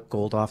 when they took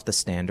gold off the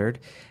standard,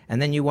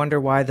 and then you wonder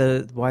why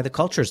the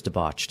culture is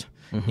debauched.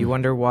 Mm-hmm. You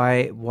wonder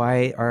why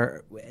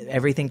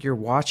everything you're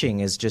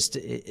watching is just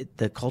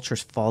the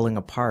culture's falling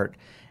apart,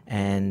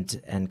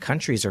 and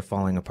countries are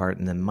falling apart,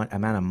 and the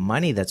amount of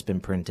money that's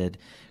been printed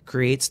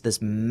creates this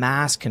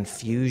mass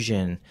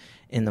confusion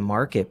in the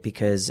market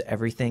because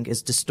everything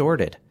is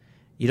distorted.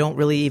 You don't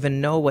really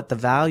even know what the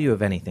value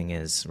of anything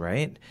is,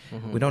 right?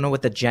 Mm-hmm. We don't know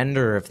what the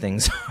gender of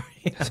things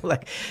are.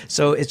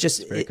 So it's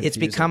just, it's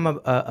become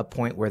a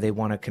point where they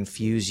want to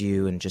confuse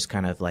you and just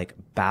kind of like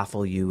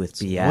baffle you with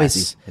BS.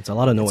 Noisy. It's a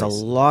lot of noise. It's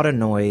a lot of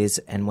noise.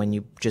 And when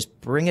you just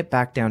bring it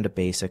back down to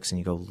basics and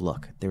you go,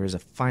 look, there is a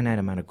finite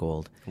amount of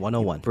gold.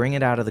 101. You bring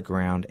it out of the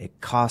ground.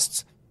 It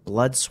costs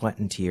blood, sweat,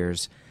 and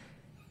tears.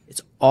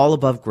 It's all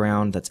above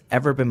ground that's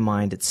ever been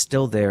mined. It's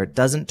still there. It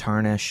doesn't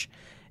tarnish.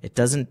 It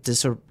doesn't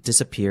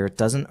disappear. It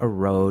doesn't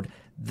erode.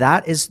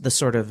 That is the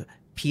sort of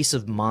peace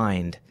of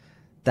mind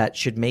that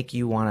should make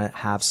you want to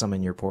have some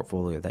in your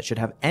portfolio, that should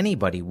have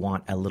anybody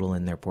want a little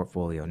in their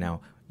portfolio.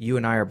 Now, you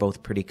and I are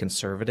both pretty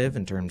conservative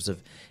in terms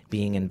of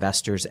being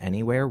investors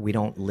anywhere. We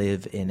don't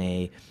live in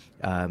a,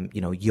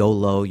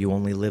 YOLO, you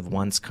only live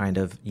once kind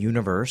of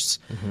universe.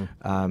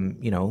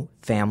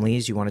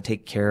 Families, you want to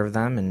take care of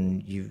them,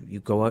 and you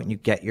go out and you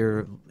get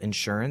your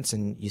insurance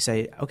and you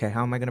say, okay,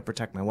 how am I going to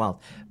protect my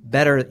wealth?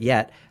 Better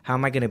yet, how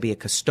am I going to be a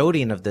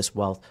custodian of this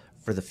wealth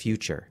for the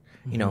future?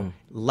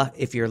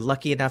 If you're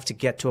lucky enough to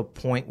get to a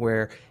point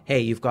where,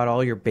 hey, you've got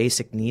all your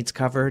basic needs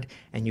covered,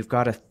 and you've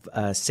got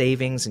a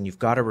savings, and you've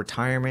got a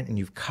retirement, and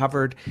you've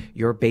covered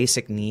your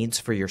basic needs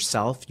for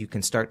yourself, you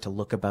can start to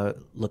look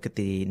at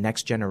the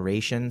next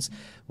generations,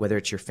 whether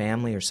it's your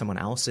family or someone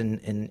else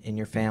in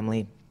your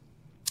family,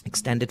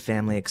 extended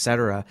family,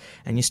 etc.,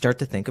 and you start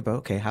to think about,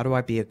 okay, how do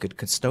I be a good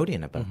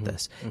custodian about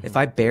this? If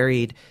I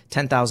buried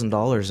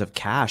 $10,000 of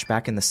cash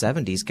back in the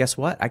 70s, guess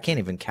what? I can't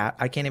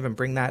even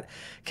bring that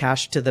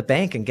cash to the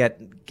bank and get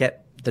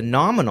the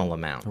nominal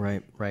amount.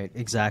 Right.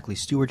 Exactly.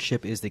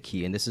 Stewardship is the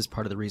key, and this is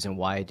part of the reason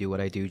why I do what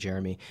I do,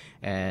 Jeremy.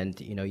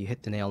 And you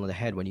hit the nail on the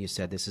head when you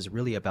said this is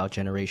really about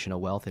generational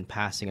wealth and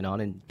passing it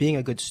on and being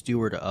a good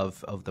steward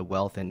of the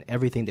wealth and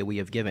everything that we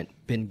have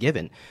been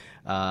given.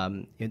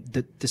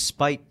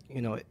 Despite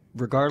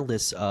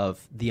regardless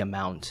of the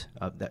amount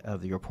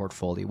of your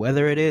portfolio,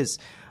 whether it is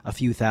a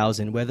few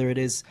thousand, whether it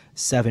is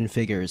 7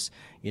 figures,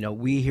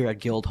 we here at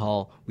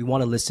Guildhall, we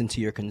want to listen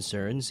to your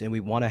concerns, and we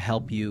want to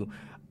help you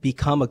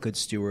become a good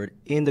steward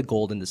in the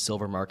gold and the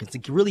silver markets,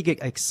 and really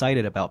get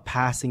excited about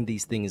passing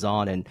these things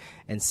on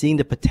and seeing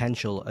the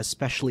potential,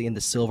 especially in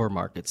the silver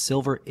market.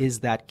 Silver is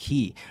that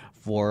key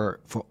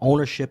for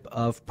ownership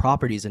of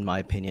properties, in my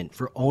opinion,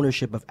 for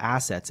ownership of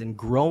assets, and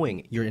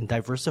growing and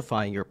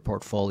diversifying your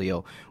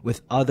portfolio with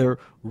other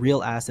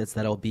real assets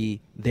that'll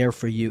be there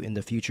for you in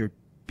the future,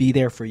 be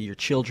there for your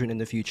children in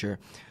the future.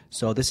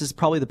 So this is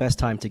probably the best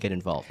time to get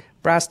involved.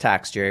 Brass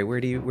tacks, Jerry.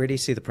 Where do you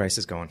see the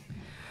prices going?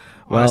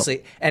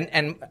 Honestly,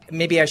 and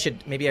maybe I should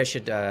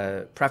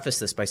preface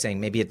this by saying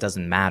maybe it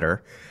doesn't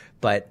matter,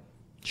 but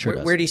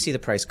where do you see the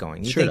price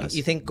going?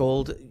 You think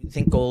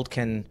gold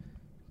can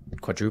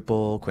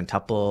quadruple,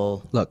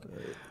 quintuple? Look,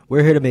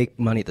 we're here to make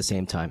money at the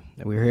same time.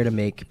 We're here to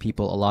make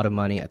people a lot of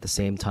money at the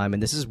same time,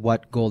 and this is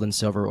what gold and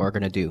silver are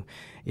going to do.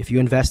 If you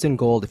invest in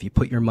gold, if you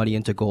put your money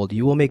into gold,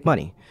 you will make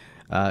money.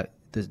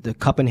 The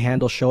cup and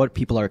handle show it.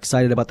 People are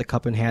excited about the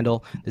cup and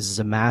handle. This is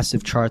a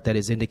massive chart that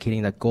is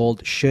indicating that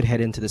gold should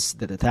head into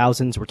the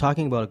thousands. We're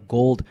talking about a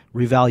gold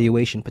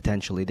revaluation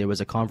potentially. There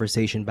was a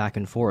conversation back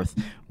and forth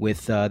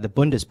with the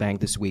Bundesbank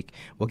this week.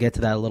 We'll get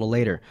to that a little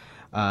later.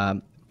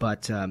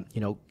 But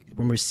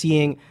when we're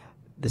seeing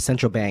the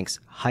central banks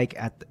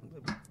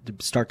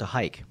start to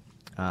hike,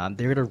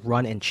 they're going to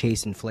run and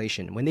chase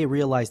inflation. When they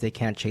realize they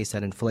can't chase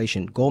that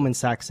inflation, Goldman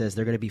Sachs says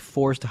they're going to be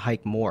forced to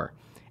hike more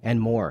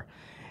and more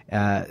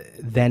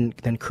than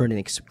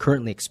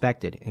currently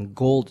expected. And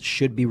gold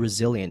should be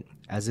resilient,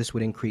 as this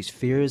would increase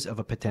fears of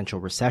a potential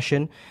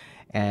recession,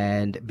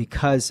 and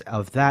because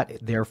of that,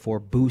 therefore,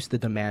 boost the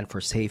demand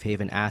for safe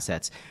haven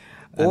assets.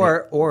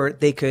 Or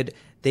they could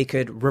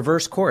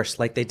reverse course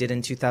like they did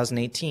in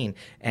 2018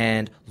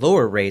 and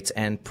lower rates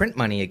and print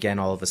money again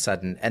all of a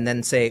sudden, and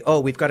then say,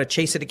 oh, we've got to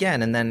chase it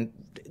again, and then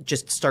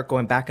just start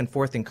going back and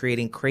forth and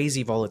creating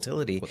crazy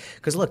volatility.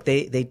 Because look,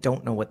 they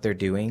don't know what they're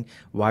doing.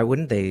 Why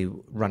wouldn't they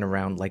run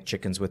around like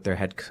chickens with their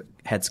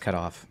heads cut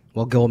off?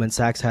 Well, Goldman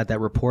Sachs had that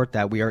report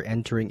that we have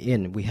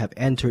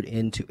entered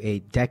into a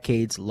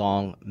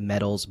decades-long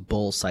metals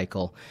bull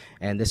cycle.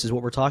 And this is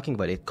what we're talking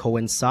about. It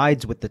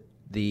coincides with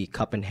the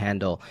cup and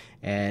handle,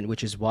 and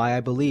which is why I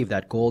believe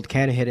that gold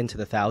can hit into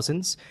the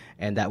thousands,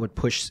 and that would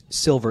push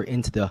silver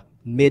into the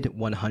mid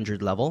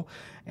 100 level.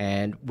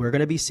 And we're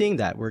going to be seeing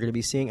that.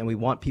 And we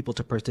want people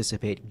to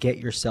participate. Get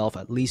yourself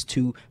at least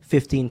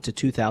 15 to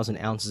 2,000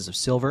 ounces of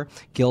silver.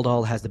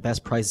 Guildhall has the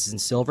best prices in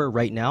silver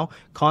right now.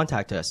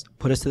 Contact us.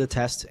 Put us to the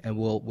test, and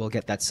we'll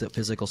get that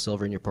physical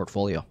silver in your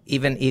portfolio.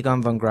 Even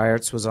Egon von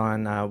Greyerz was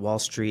on Wall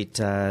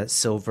Street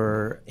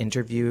Silver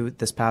interview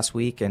this past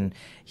week, and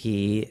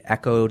he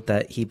echoed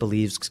that he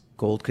believes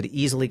gold could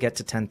easily get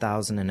to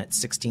 10,000, and at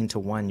 16 to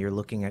 1, you're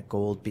looking at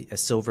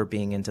silver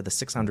being into the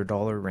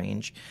 $600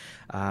 range,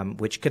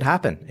 which could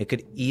happen. It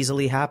could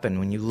easily happen.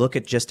 When you look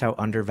at just how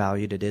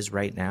undervalued it is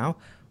right now,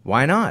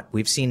 why not?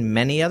 We've seen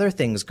many other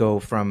things go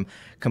from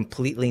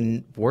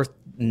completely worth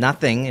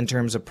nothing in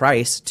terms of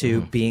price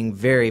to being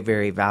very,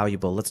 very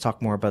valuable. Let's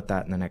talk more about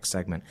that in the next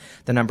segment.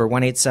 The number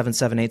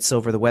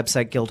 1-877-8-SILVER, the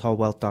website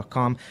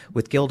guildhallwealth.com.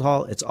 With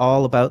Guildhall, it's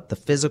all about the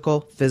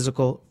physical.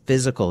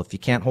 If you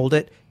can't hold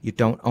it, you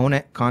don't own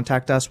it.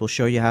 Contact us. We'll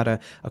show you how to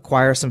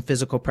acquire some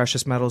physical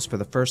precious metals for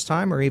the first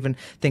time, or even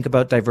think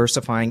about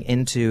diversifying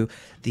into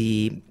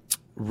the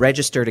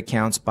registered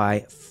accounts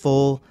by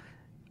full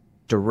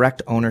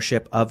direct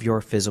ownership of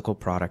your physical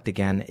product.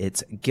 Again,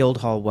 it's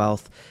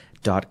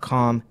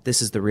guildhallwealth.com.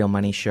 This is The Real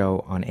Money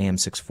Show on AM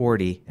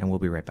 640, and we'll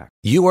be right back.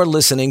 You are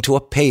listening to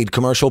a paid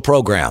commercial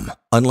program.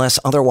 Unless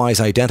otherwise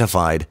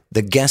identified,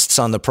 the guests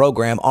on the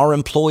program are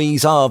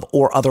employees of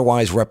or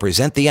otherwise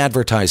represent the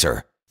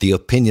advertiser. The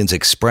opinions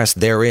expressed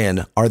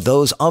therein are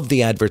those of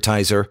the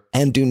advertiser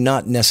and do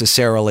not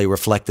necessarily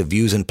reflect the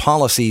views and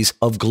policies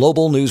of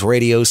Global News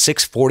Radio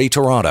 640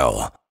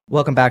 Toronto.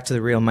 Welcome back to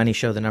the Real Money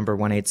Show, the number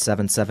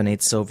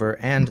 18778-SILVER,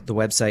 and the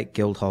website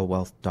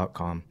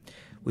guildhallwealth.com.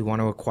 We want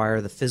to acquire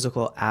the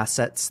physical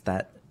assets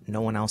that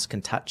no one else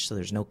can touch, so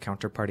there's no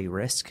counterparty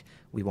risk.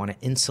 We want to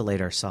insulate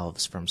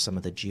ourselves from some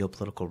of the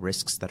geopolitical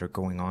risks that are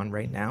going on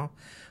right now.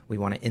 We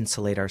want to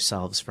insulate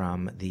ourselves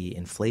from the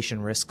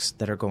inflation risks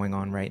that are going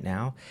on right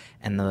now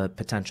and the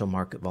potential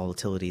market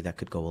volatility that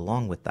could go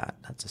along with that.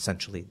 That's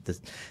essentially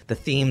the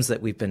themes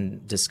that we've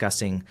been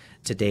discussing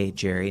today,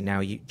 Jerry.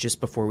 Now, just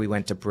before we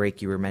went to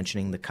break, you were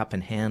mentioning the cup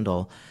and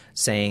handle,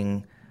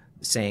 saying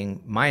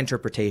my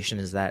interpretation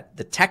is that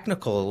the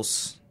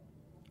technicals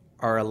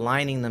are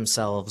aligning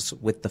themselves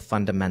with the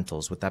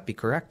fundamentals. Would that be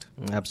correct?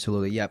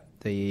 Absolutely, yep.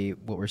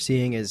 What we're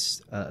seeing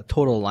is a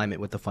total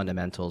alignment with the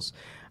fundamentals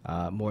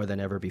more than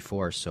ever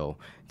before. So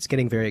it's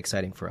getting very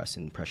exciting for us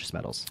in precious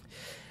metals.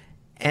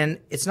 And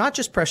it's not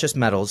just precious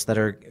metals that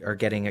are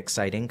getting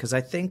exciting, because I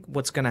think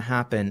what's going to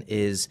happen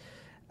is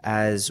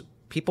as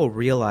people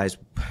realize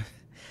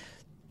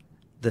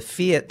the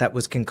fiat that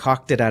was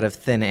concocted out of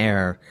thin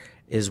air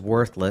is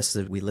worthless.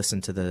 We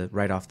listened to the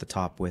right off the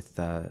top with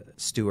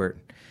Stuart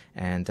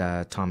and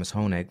Thomas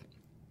Honig,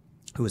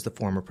 who was the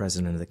former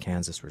president of the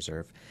Kansas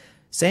Reserve,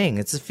 saying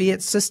it's a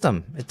fiat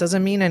system. It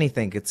doesn't mean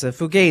anything. It's a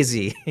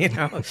fugazi. It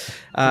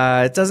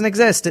doesn't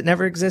exist. It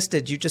never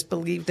existed. You just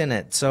believed in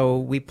it. So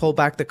we pull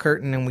back the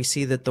curtain and we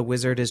see that the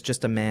wizard is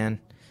just a man,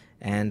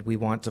 and we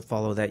want to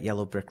follow that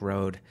yellow brick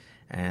road,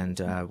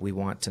 and we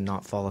want to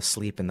not fall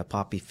asleep in the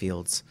poppy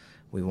fields.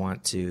 We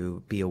want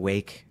to be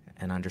awake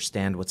and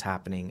understand what's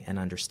happening and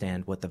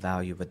understand what the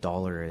value of a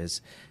dollar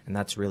is. And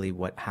that's really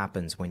what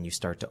happens when you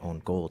start to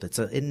own gold.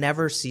 It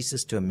never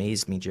ceases to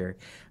amaze me, Jerry.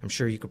 I'm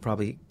sure you could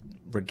probably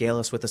regale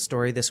us with a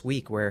story this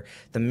week where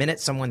the minute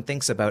someone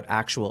thinks about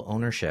actual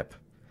ownership,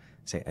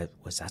 say,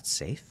 was that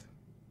safe?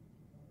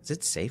 Is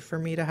it safe for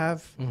me to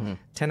have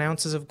 10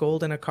 ounces of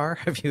gold in a car?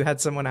 Have you had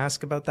someone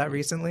ask about that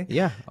recently?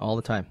 Yeah, all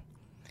the time.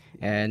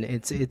 And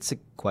it's a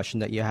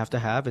question that you have to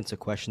have. It's a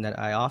question that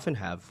I often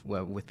have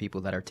with people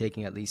that are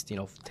taking at least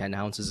 10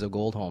 ounces of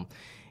gold home.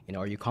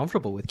 Are you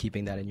comfortable with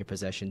keeping that in your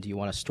possession? Do you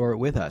want to store it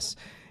with us?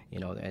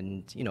 As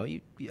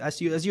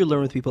you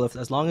learn with people,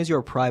 as long as you're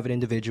a private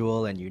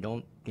individual and you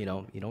don't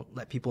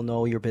let people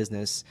know your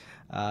business,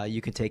 you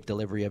can take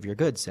delivery of your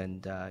goods,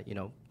 and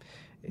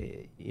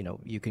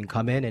you can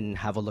come in and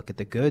have a look at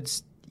the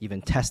goods,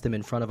 even test them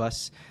in front of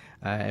us,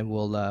 and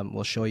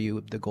we'll show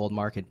you the gold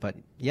market. But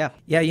yeah,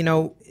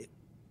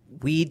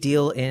 we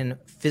deal in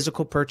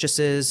physical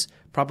purchases.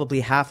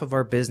 Probably half of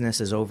our business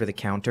is over the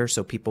counter,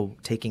 so people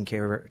taking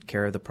care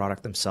of the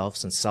product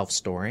themselves and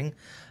self-storing.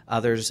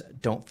 Others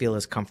don't feel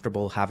as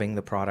comfortable having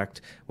the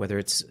product, whether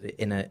it's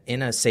in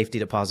a safety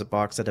deposit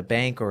box at a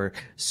bank or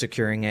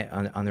securing it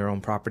on their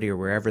own property or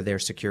wherever they're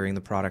securing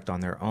the product on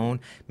their own.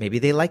 Maybe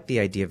they like the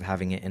idea of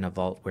having it in a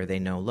vault where they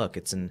know, look,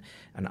 it's an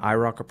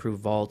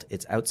IROC-approved vault.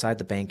 It's outside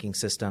the banking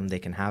system. They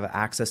can have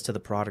access to the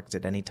product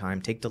at any time,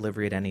 take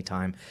delivery at any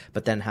time,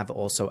 but then have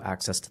also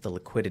access to the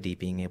liquidity,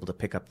 being able to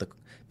pick up the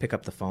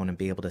phone and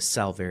be able to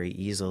sell very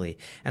easily.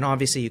 And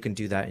obviously, you can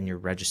do that in your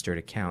registered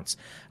accounts.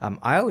 I'm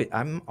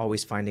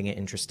always finding it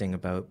interesting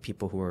about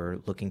people who are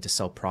looking to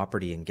sell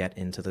property and get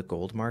into the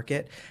gold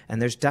market.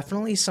 And there's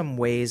definitely some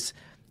ways.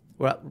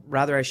 Well,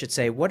 rather, I should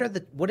say, what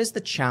is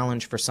the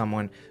challenge for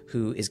someone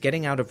who is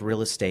getting out of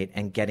real estate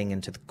and getting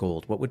into the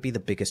gold? What would be the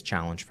biggest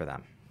challenge for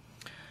them?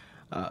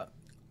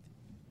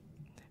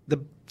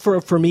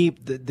 For me,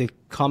 the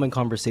common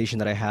conversation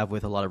that I have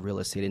with a lot of real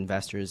estate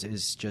investors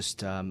is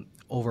just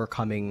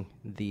overcoming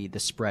the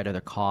spread or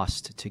the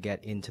cost to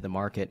get into the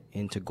market,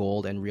 into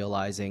gold, and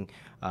realizing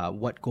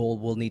what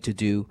gold will need to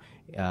do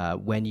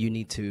when you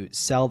need to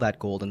sell that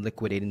gold and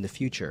liquidate in the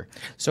future.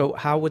 So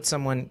how would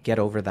someone get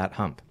over that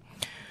hump?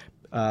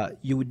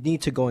 You would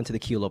need to go into the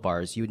kilo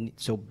bars.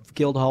 So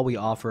Guildhall, we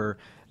offer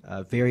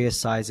various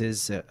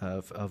sizes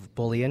of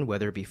bullion,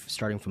 whether it be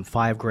starting from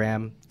 5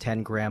 gram,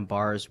 10 gram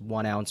bars,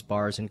 1 ounce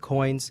bars and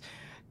coins,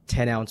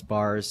 10 ounce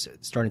bars,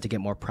 starting to get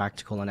more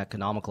practical and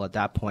economical at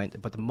that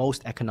point. But the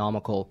most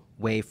economical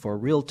way for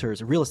real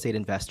estate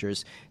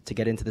investors to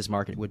get into this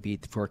market would be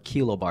for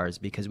kilo bars,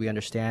 because we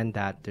understand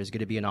that there's going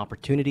to be an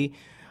opportunity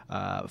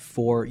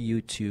for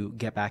you to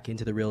get back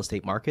into the real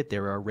estate market.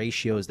 There are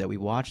ratios that we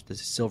watch: the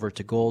silver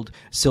to gold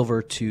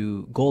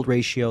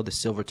ratio, the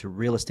silver to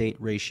real estate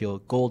ratio,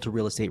 gold to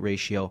real estate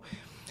ratio.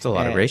 It's a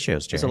lot of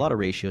ratios, Jerry. It's a lot of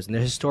ratios, and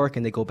they're historic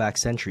and they go back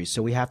centuries.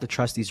 So we have to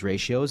trust these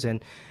ratios,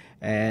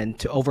 and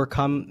to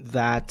overcome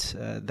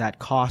that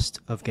cost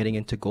of getting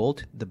into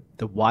gold,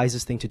 the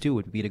wisest thing to do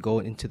would be to go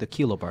into the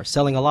kilo bar.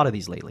 Selling a lot of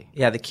these lately.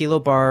 Yeah, the kilo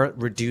bar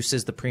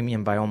reduces the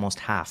premium by almost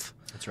half.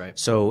 That's right.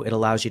 So it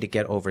allows you to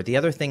get over. The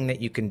other thing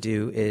that you can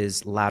do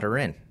is ladder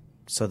in.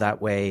 So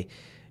that way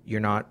You're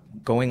not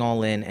going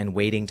all in and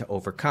waiting to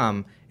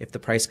overcome. If the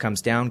price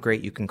comes down,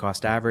 great, you can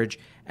cost average.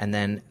 And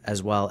then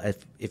as well,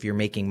 if you're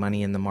making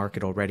money in the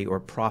market already or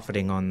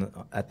profiting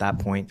at that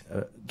point,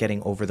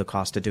 getting over the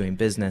cost of doing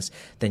business,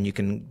 then you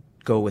can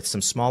go with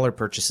some smaller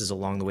purchases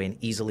along the way and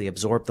easily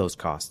absorb those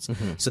costs.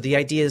 So the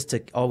idea is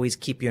to always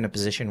keep you in a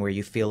position where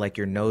you feel like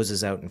your nose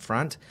is out in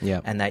front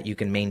and that you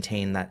can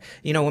maintain that.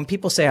 You know, when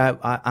people say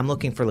I'm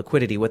looking for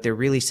liquidity, what they're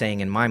really saying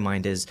in my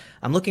mind is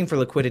I'm looking for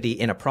liquidity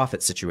in a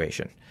profit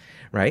situation.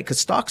 Right? Because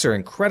stocks are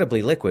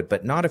incredibly liquid,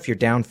 but not if you're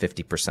down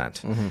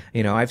 50%.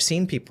 You know, I've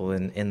seen people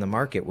in the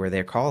market where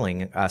they're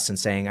calling us and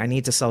saying, I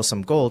need to sell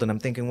some gold. And I'm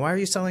thinking, why are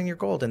you selling your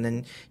gold? And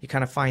then you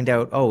kind of find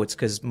out, oh, it's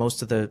because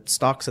most of the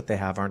stocks that they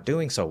have aren't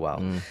doing so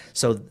well.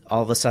 So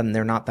all of a sudden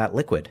they're not that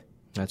liquid.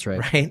 That's right.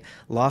 Right?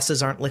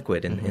 Losses aren't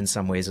liquid in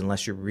some ways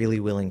unless you're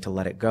really willing to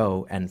let it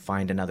go and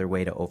find another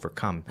way to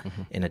overcome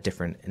in a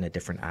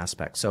different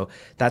aspect. So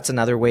that's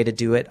another way to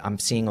do it. I'm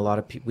seeing a lot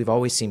of we've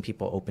always seen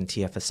people open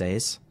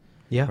TFSAs.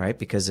 Yeah. Right?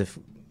 Because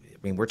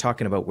we're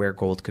talking about where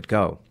gold could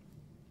go.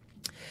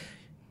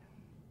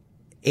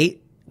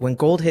 When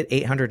gold hit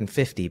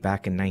 850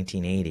 back in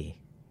 1980,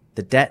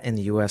 the debt in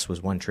the U.S. was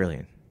 $1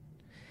 trillion.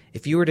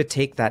 If you were to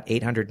take that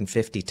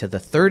 850 to the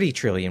 30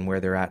 trillion where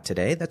they're at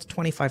today, that's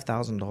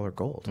 $25,000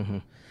 gold.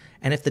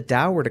 And if the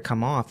Dow were to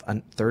come off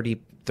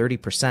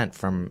 30%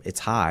 from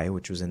its high,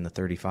 which was in the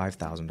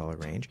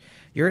 $35,000 range,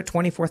 you're at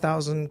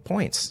 24,000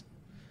 points.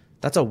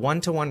 That's a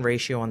 1-to-1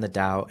 ratio on the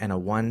Dow and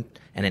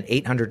an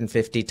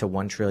 850 to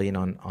 1 trillion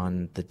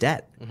on the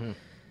debt.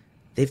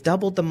 They've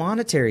doubled the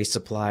monetary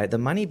supply, the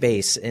money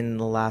base in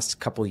the last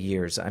couple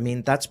years. I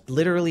mean, that's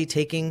literally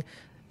taking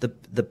the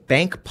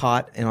bank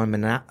pot on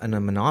a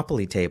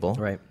monopoly table,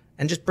 right,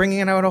 and just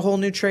bringing out a whole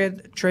new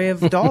tray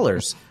of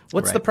dollars.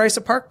 What's the price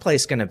of Park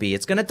Place going to be?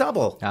 It's going to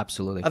double.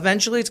 Absolutely.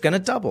 Eventually, it's going to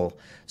double.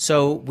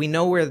 So we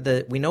know where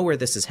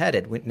this is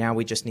headed. Now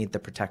we just need the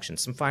protection.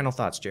 Some final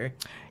thoughts, Jerry?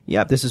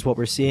 Yeah, this is what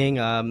we're seeing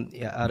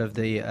out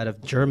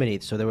of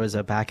Germany. So there was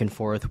a back and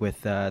forth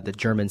with the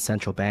German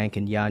central bank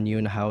and Jan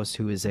Neuenhaus,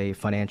 who is a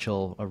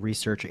financial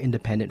researcher,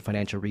 independent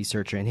financial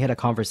researcher, and he had a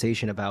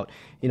conversation about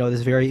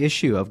this very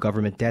issue of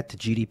government debt to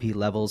GDP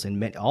levels in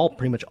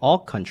pretty much all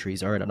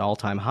countries are at an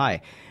all-time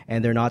high,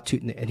 and they're not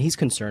and he's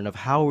concerned of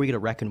how are we going to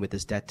reckon with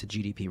this debt to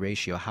GDP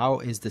ratio? How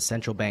is the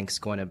central banks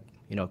going to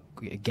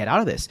get out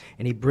of this?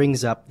 And he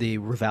brings up the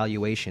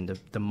revaluation,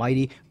 the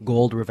mighty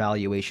gold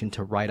revaluation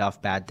to write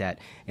off bad debt.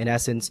 In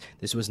essence,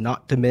 this was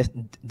not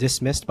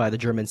dismissed by the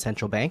German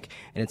central bank,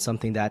 and it's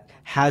something that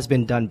has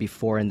been done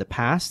before in the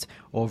past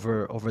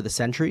over the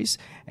centuries,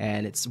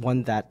 and it's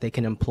one that they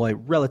can employ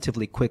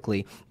relatively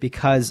quickly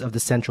because of the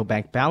central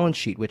bank balance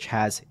sheet, which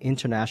has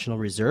international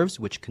reserves,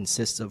 which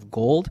consists of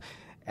gold,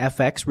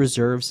 FX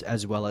reserves,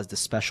 as well as the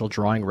special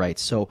drawing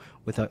rights. So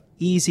with an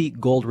easy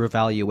gold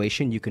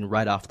revaluation, you can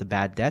write off the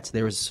bad debts.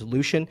 There is a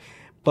solution.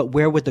 But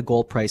where would the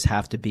gold price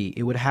have to be?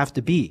 It would have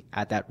to be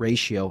at that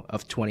ratio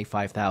of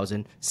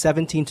 $25,000.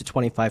 $17,000 to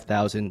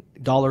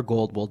 $25,000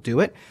 gold will do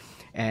it.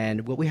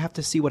 And we have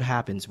to see what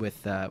happens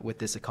with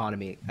this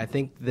economy. I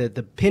think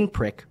the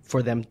pinprick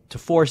for them to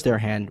force their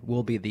hand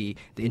will be the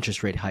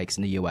interest rate hikes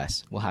in the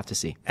U.S. We'll have to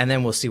see. And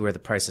then we'll see where the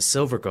price of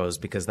silver goes,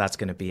 because that's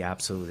going to be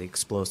absolutely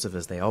explosive,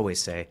 as they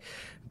always say.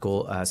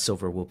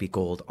 Silver will be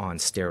gold on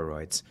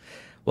steroids.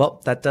 Well,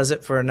 that does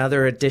it for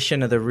another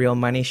edition of the Real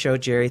Money Show.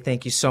 Jerry,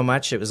 thank you so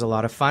much. It was a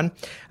lot of fun.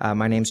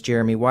 My name's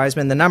Jeremy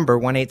Wiseman. The number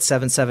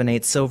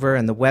 1-877-8-SILVER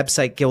and the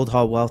website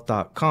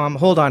guildhallwealth.com.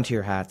 Hold on to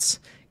your hats.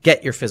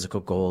 Get your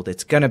physical gold.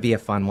 It's going to be a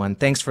fun one.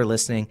 Thanks for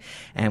listening,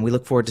 and we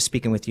look forward to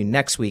speaking with you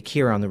next week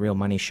here on The Real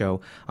Money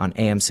Show on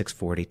AM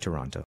 640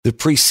 Toronto. The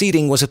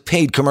preceding was a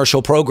paid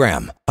commercial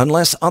program.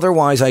 Unless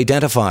otherwise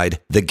identified,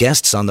 the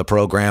guests on the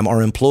program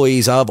are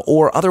employees of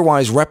or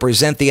otherwise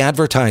represent the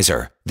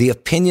advertiser. The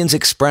opinions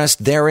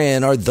expressed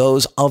therein are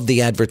those of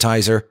the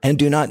advertiser and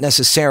do not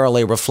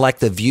necessarily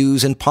reflect the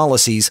views and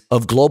policies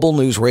of Global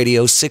News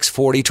Radio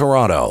 640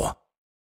 Toronto.